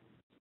similarly,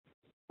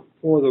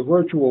 for the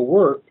virtual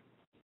work,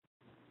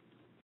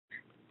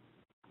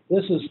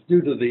 this is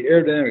due to the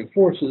aerodynamic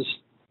forces,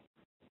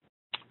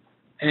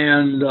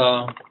 and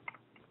the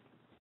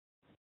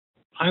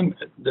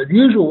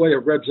usual way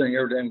of representing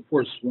aerodynamic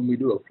forces when we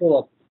do a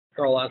full-up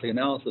aeroelastic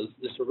analysis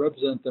is to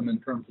represent them in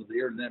terms of the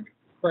aerodynamic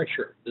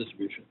pressure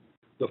distribution,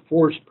 the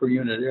force per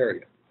unit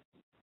area.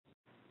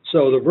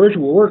 So the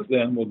virtual work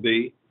then will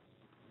be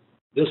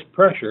this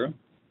pressure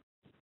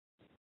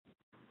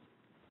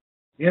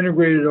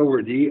integrated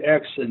over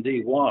dx and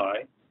dy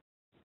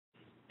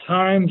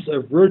times a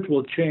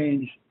virtual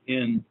change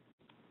in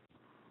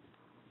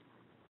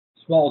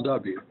small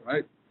w,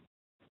 right?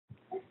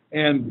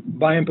 And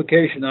by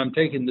implication, I'm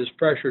taking this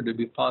pressure to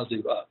be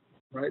positive up,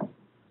 right?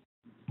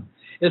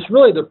 It's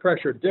really the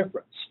pressure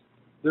difference.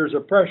 There's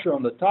a pressure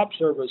on the top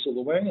surface of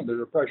the wing, and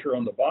there's a pressure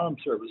on the bottom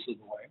surface of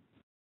the wing.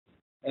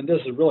 And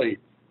this is really,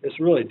 it's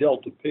really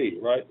delta P,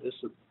 right? This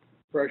is the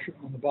pressure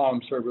on the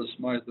bottom surface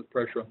minus the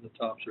pressure on the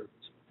top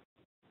surface.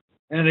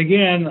 And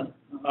again,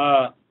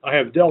 I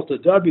have delta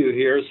W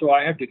here, so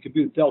I have to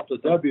compute delta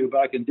W, but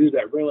I can do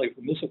that really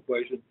from this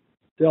equation.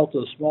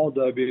 Delta small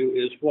w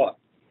is what?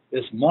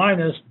 It's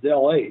minus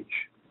del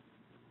H,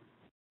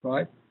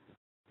 right?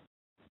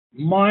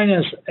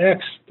 Minus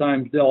x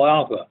times del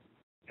alpha.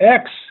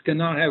 X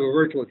cannot have a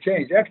virtual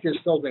change. X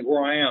just tells me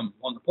where I am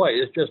on the plate.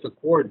 It's just a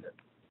coordinate.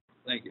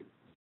 Thank you.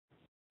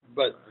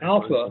 But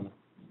alpha,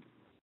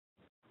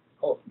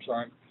 oh, I'm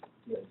sorry.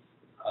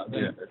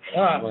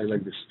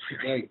 Like this.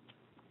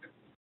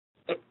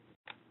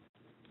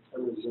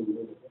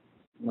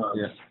 Not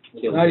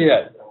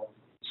yet.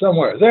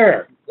 Somewhere.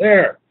 There.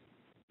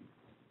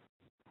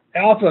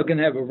 Alpha can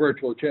have a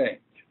virtual change,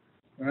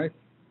 right?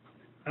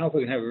 Alpha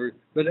can have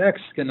but X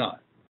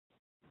cannot.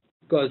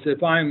 Because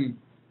if I'm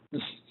in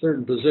a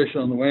certain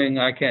position on the wing,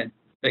 I can't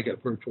make a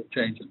virtual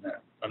change in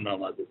that. I'm not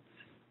allowed to.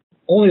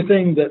 Only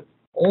thing that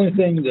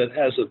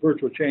has a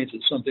virtual change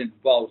is something that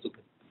involves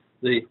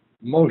the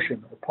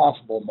motion or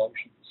possible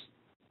motions.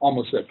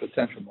 Almost said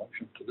potential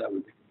motion, because that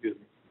would be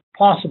confusing.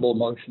 Possible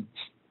motions.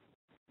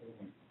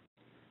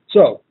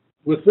 So,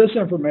 with this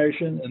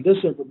information and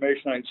this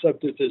information, I can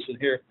substitute this in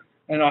here,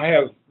 and I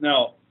have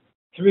now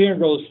 3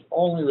 integrals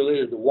only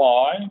related to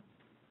y,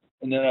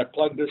 and then I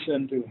plug this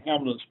into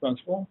Hamilton's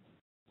principle,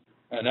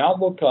 and out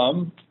will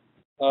come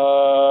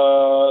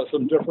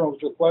some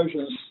differential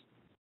equations,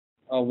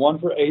 one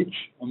for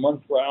h and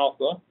one for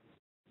alpha,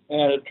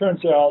 and it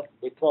turns out,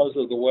 because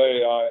of the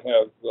way I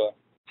have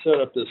set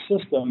up this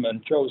system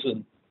and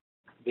chosen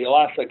the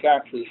elastic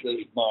axis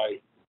as my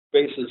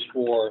basis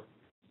for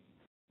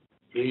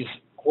these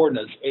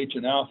coordinates h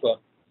and alpha,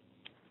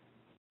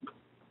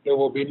 there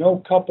will be no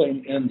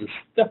coupling in the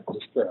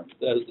stiffness terms,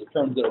 that is the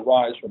terms that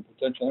arise from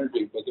potential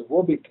energy, but there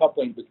will be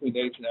coupling between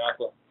h and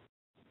alpha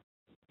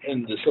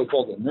in the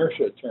so-called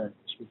inertia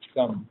terms, which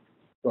come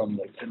from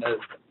the kinetic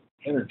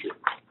energy,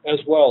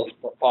 as well as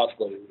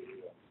possibly the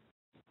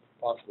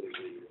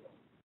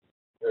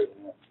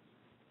aerodynamics.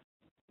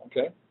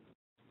 Okay?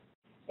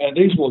 And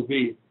these will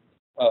be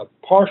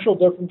partial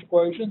difference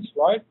equations,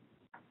 right?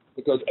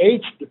 Because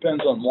h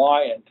depends on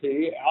y and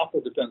t,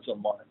 alpha depends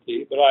on y and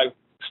t, but I've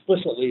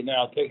explicitly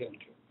now taken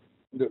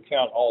into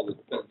account all the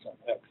dependence on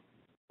x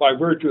by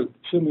virtue of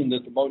assuming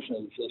that the motion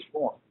is this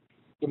form.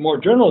 The more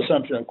general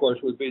assumption, of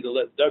course, would be to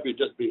let w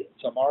just be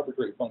some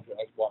arbitrary function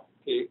x, y,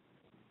 and t,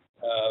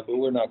 but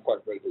we're not quite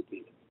ready to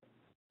do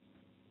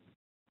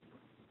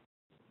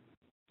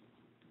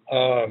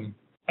that.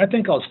 I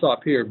think I'll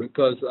stop here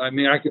because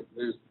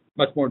there's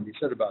much more to be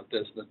said about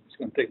this, but it's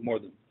going to take more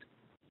than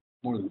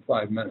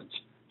 5 minutes.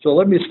 So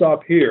let me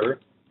stop here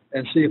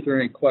and see if there are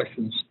any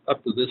questions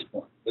up to this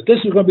point. But this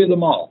is going to be the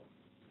model,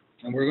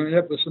 and we're going to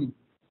end up with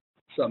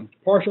some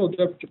partial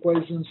difference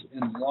equations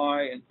in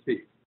y and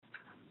t.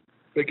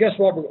 But guess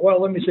what?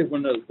 Well, let me say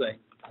one other thing,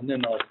 and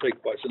then I'll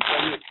take questions.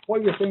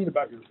 What you're thinking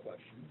about your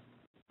question.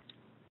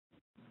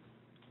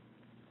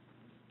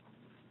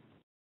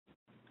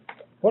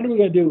 What are we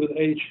going to do with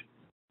h,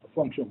 a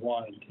function of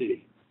y and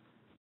t?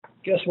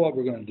 Guess what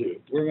we're going to do?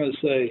 We're going to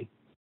say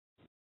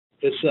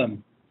it's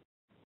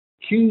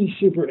q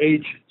super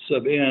h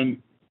sub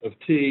n of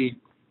t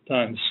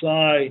times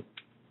psi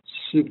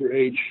super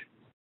h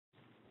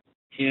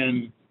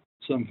in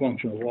some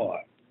function of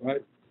y,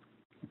 right?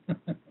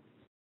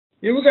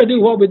 Yeah, we're going to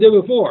do what we did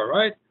before,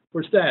 right?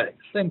 For static.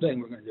 Same thing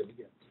we're going to do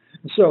again.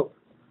 And so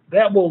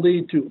that will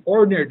lead to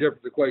ordinary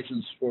difference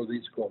equations for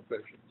these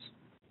coefficients.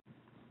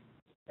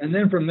 And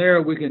then from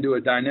there, we can do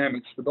a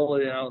dynamic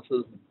stability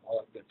analysis and all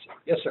that good stuff.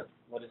 Yes, sir.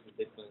 What is the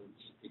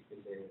difference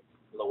between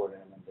the lower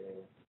end and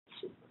the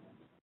super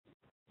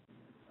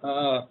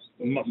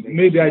end?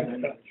 Maybe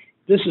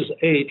this is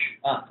h,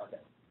 Okay.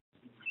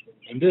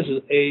 and this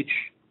is h,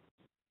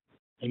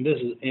 and this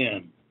is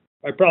n.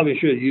 I probably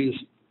should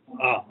use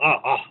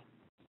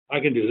I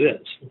can do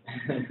this.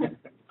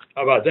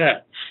 How about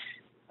that?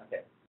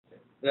 Okay.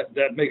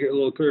 That make it a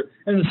little clearer.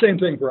 And the same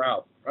thing for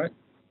alpha, right?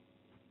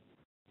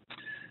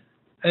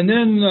 And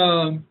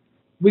then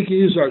we can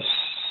use our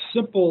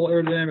simple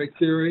aerodynamic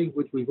theory,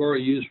 which we've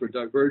already used for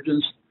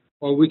divergence,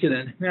 or we can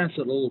enhance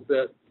it a little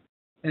bit.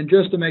 And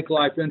just to make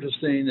life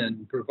interesting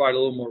and provide a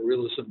little more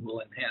realism,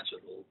 we'll enhance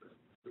it a little bit.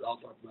 But I'll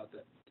talk about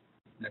that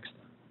next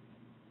time.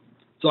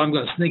 So I'm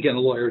going to sneak in a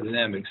little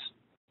aerodynamics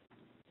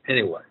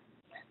anyway.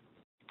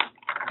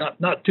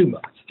 Not too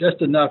much,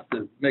 just enough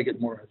to make it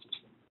more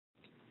interesting.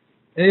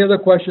 Any other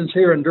questions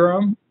here in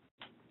Durham?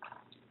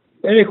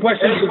 Any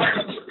questions?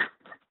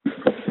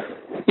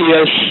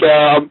 Yes,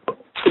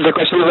 the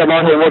question is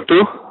about homework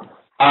 2.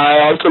 I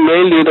also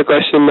mailed you the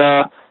question.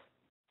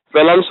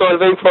 When I'm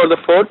solving for the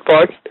fourth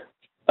part,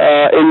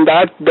 in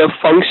that the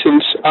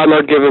functions are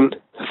not given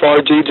for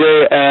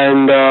GJ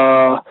and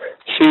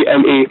C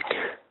and E.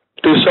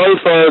 To solve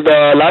for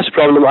the last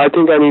problem, I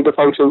think I need the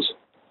functions.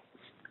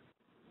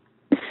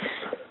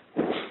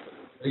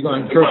 Are you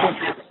going careful?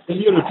 Can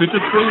you repeat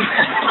it, please?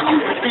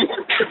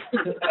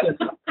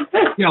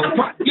 Yeah,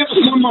 give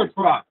us one more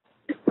try.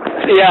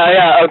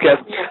 Yeah, okay.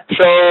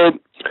 So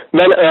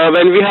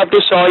when we have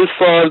to solve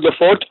for the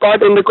fourth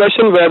part in the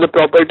question where the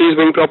properties,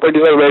 wing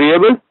properties are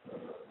variable.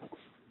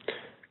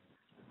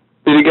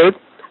 Did you get it?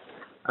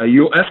 Are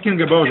you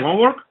asking about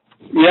homework?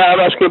 Yeah, I'm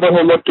asking about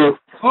homework 2.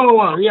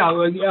 Oh, yeah,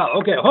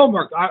 okay,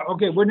 homework.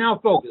 Okay, we're now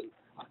focused.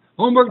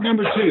 Homework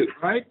number 2,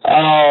 right?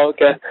 Oh,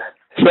 okay.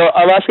 So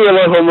I'm asking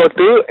about homework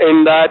 2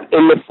 in that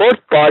in the fourth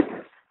part,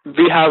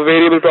 we have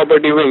variable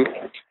property wing.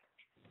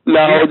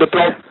 Now, the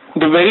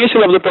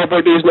variation of the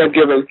property is not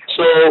given.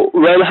 So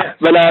when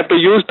I have to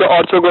use the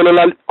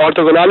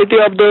orthogonality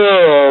of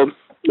the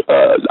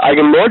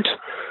eigenmodes,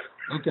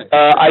 okay.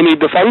 I need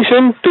the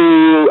function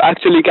to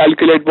actually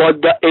calculate what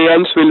the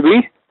ANs will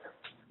be.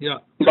 Yeah.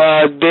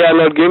 But they are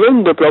not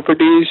given the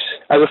properties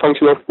as a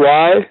function of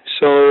y,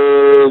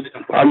 so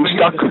I'm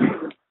stuck.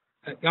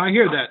 I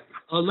hear that.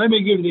 Let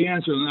me give you the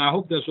answer, and I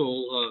hope this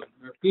will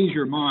ease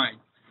your mind.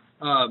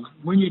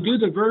 When you do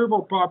the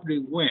variable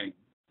property wing,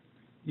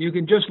 you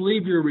can just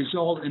leave your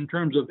result in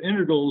terms of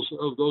integrals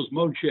of those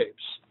mode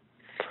shapes.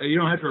 You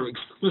don't have to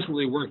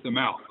explicitly work them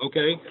out,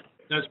 okay?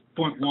 That's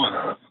point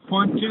 1.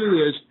 Point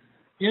 2 is,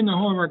 in the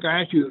homework,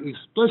 I asked you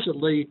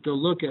explicitly to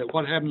look at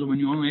what happens when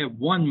you only have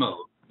one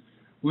mode.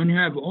 When you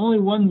have only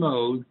one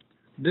mode,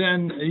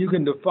 then you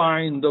can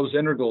define those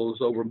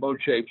integrals over mode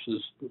shapes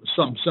as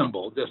some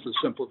symbol, just to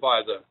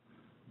simplify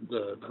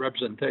the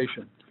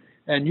representation.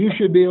 And you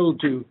should be able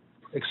to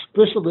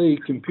explicitly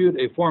compute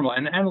a formula,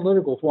 an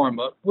analytical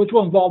formula, which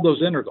will involve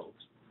those integrals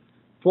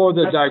for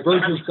the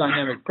divergence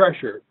dynamic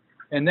pressure.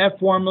 And that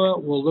formula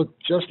will look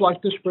just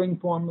like the spring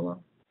formula.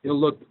 It'll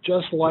look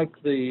just like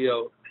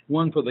the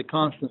one for the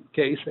constant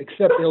case,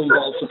 except it'll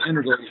involve some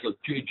integrals of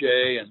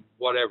GJ and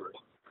whatever.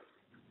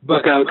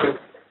 But, Okay.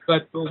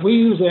 But we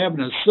usually have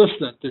an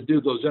assistant to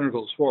do those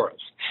integrals for us,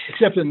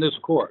 except in this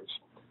course.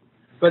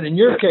 But in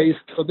your case,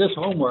 for this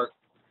homework,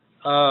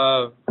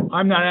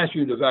 I'm not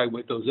asking you to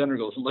evaluate those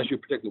integrals unless you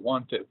particularly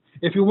want to.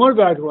 If you want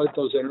to evaluate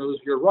those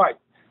integrals, you're right.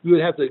 You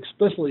would have to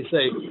explicitly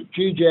say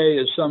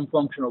GJ is some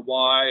function of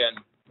y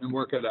and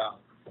work it out.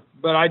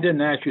 But I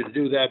didn't ask you to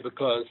do that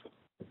because,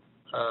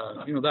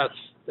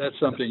 that's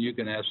something you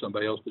can ask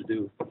somebody else to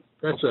do.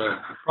 That's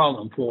a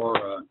problem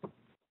for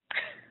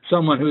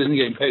someone who isn't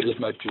getting paid as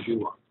much as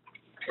you are.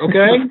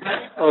 Okay?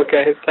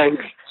 Okay,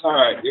 thanks. All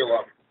right, you're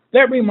welcome.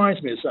 That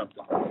reminds me of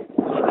something.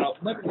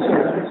 Let me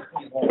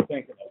see what I'm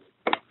thinking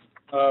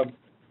of.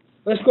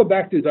 Let's go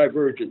back to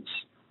divergence.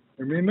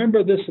 And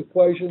remember this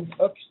equation.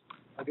 Oops,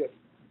 I get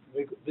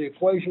the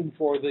equation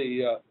for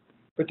the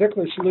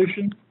particular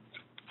solution.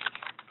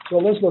 So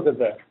let's look at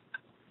that.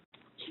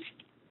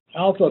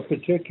 Alpha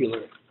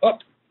particular. Oh,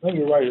 let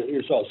me write it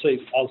here so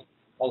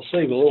I'll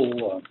save a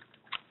little.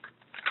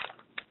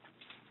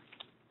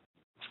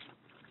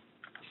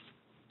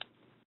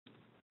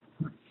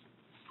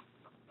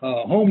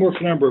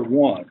 Homework number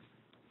 1,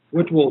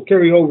 which will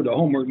carry over to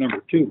homework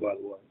number 2, by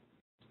the way.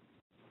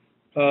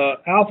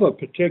 alpha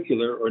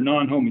particular or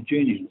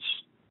non-homogeneous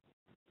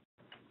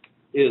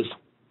is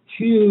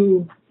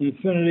Q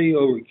infinity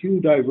over Q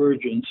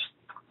divergence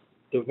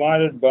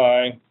divided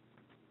by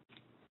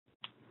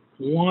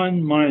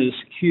 1 minus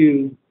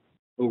Q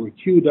over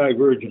Q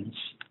divergence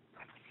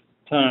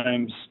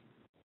times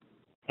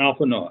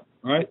alpha naught,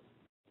 right?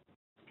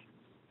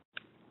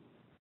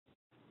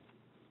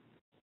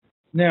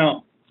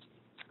 Now,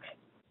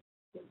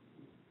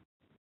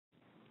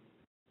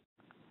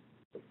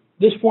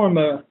 this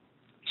formula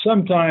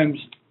sometimes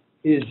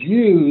is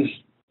used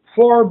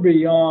far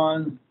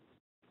beyond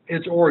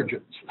its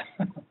origins.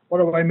 What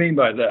do I mean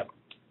by that?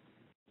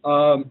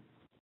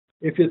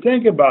 If you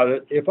think about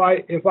it, if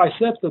I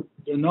set the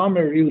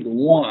denominator equal to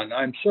 1,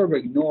 I'm sort of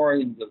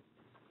ignoring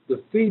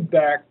the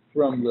feedback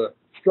from the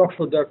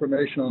structural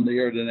deformation on the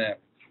aerodynamics.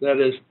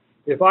 That is,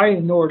 if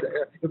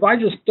I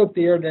just took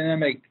the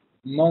aerodynamic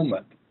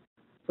moment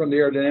from the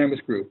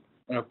aerodynamics group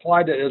and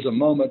applied it as a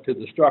moment to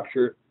the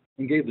structure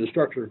and gave the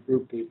structure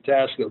group the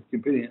task of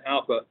computing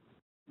alpha,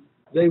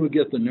 they would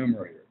get the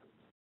numerator.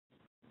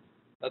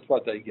 That's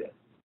what they get.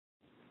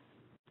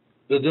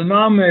 The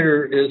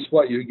denominator is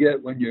what you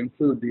get when you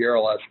include the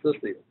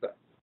aeroelasticity effect.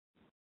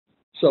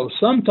 So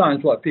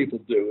sometimes what people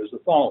do is the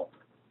following.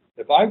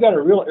 If I've got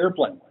a real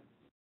airplane wing,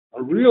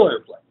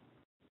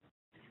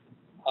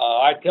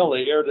 I tell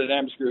the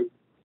aerodynamics group,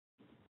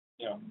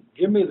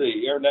 give me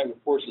the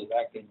aerodynamic forces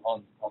acting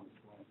on the plane.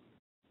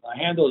 I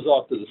hand those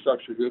off to the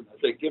structure group and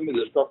I say, give me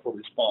the structural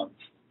response.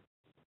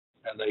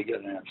 And they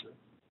get an answer.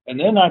 And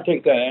then I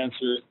take that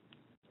answer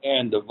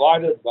and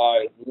divide it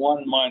by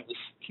 1 minus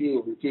Q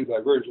over Q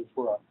divergence,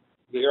 where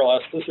the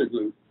aeroelasticity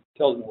group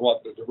tells me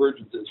what the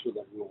divergence is for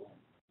that real wing.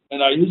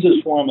 And I use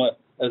this formula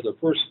as a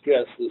first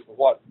guess as to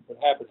what would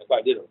happen if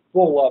I did a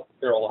full-up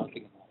aeroelastic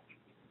analysis.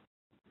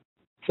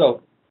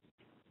 So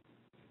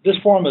this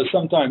formula is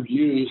sometimes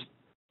used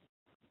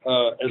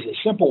as a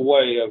simple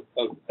way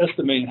of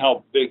estimating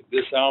how big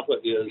this alpha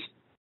is,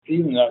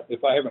 even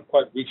if I haven't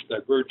quite reached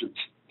divergence,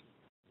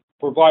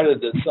 provided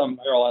that some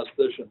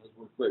aeroelastician has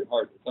worked very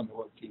hard to tell me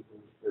what Q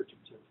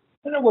divergence is.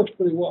 And it works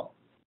pretty well.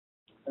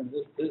 And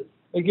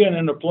again,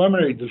 in a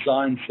preliminary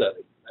design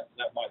setting,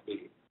 that might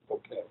be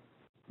okay.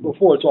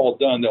 Before it's all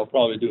done, they'll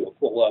probably do a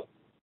full-up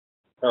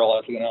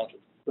aeroelastic analysis.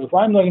 But if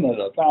I'm looking at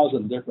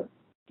 1,000 different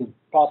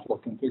possible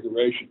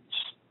configurations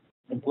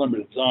in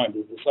preliminary design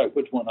to decide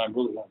which one I'm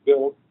really going to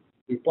build,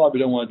 we probably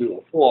don't want to do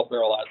a full-up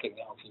aeroelastic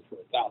analysis for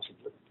 1,000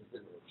 different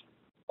configurations.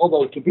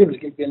 Although computers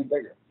keep getting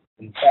bigger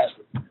and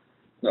faster.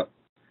 So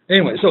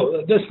anyway,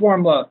 so this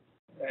formula,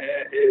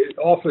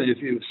 often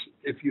if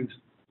you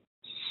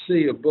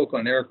see a book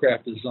on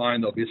aircraft design,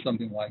 there'll be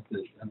something like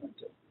this.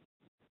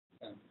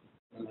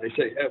 And they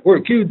say, where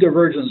Q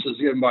divergence is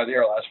given by the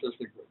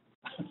aeroelasticity group.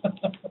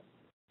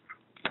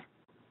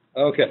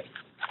 Okay.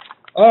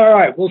 All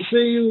right, we'll see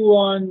you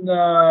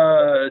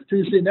on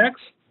Tuesday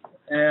next.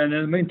 And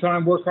in the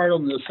meantime, work hard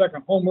on the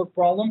second homework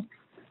problem.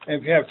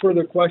 And if you have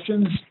further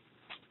questions,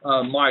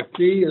 my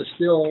fee is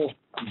still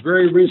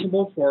very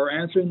reasonable for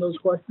answering those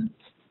questions.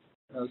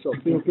 So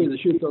feel free to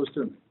shoot those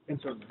to me. And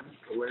so,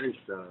 where is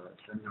the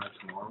seminar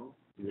tomorrow?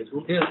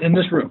 In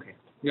this room. Okay.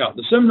 Yeah,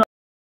 the seminar.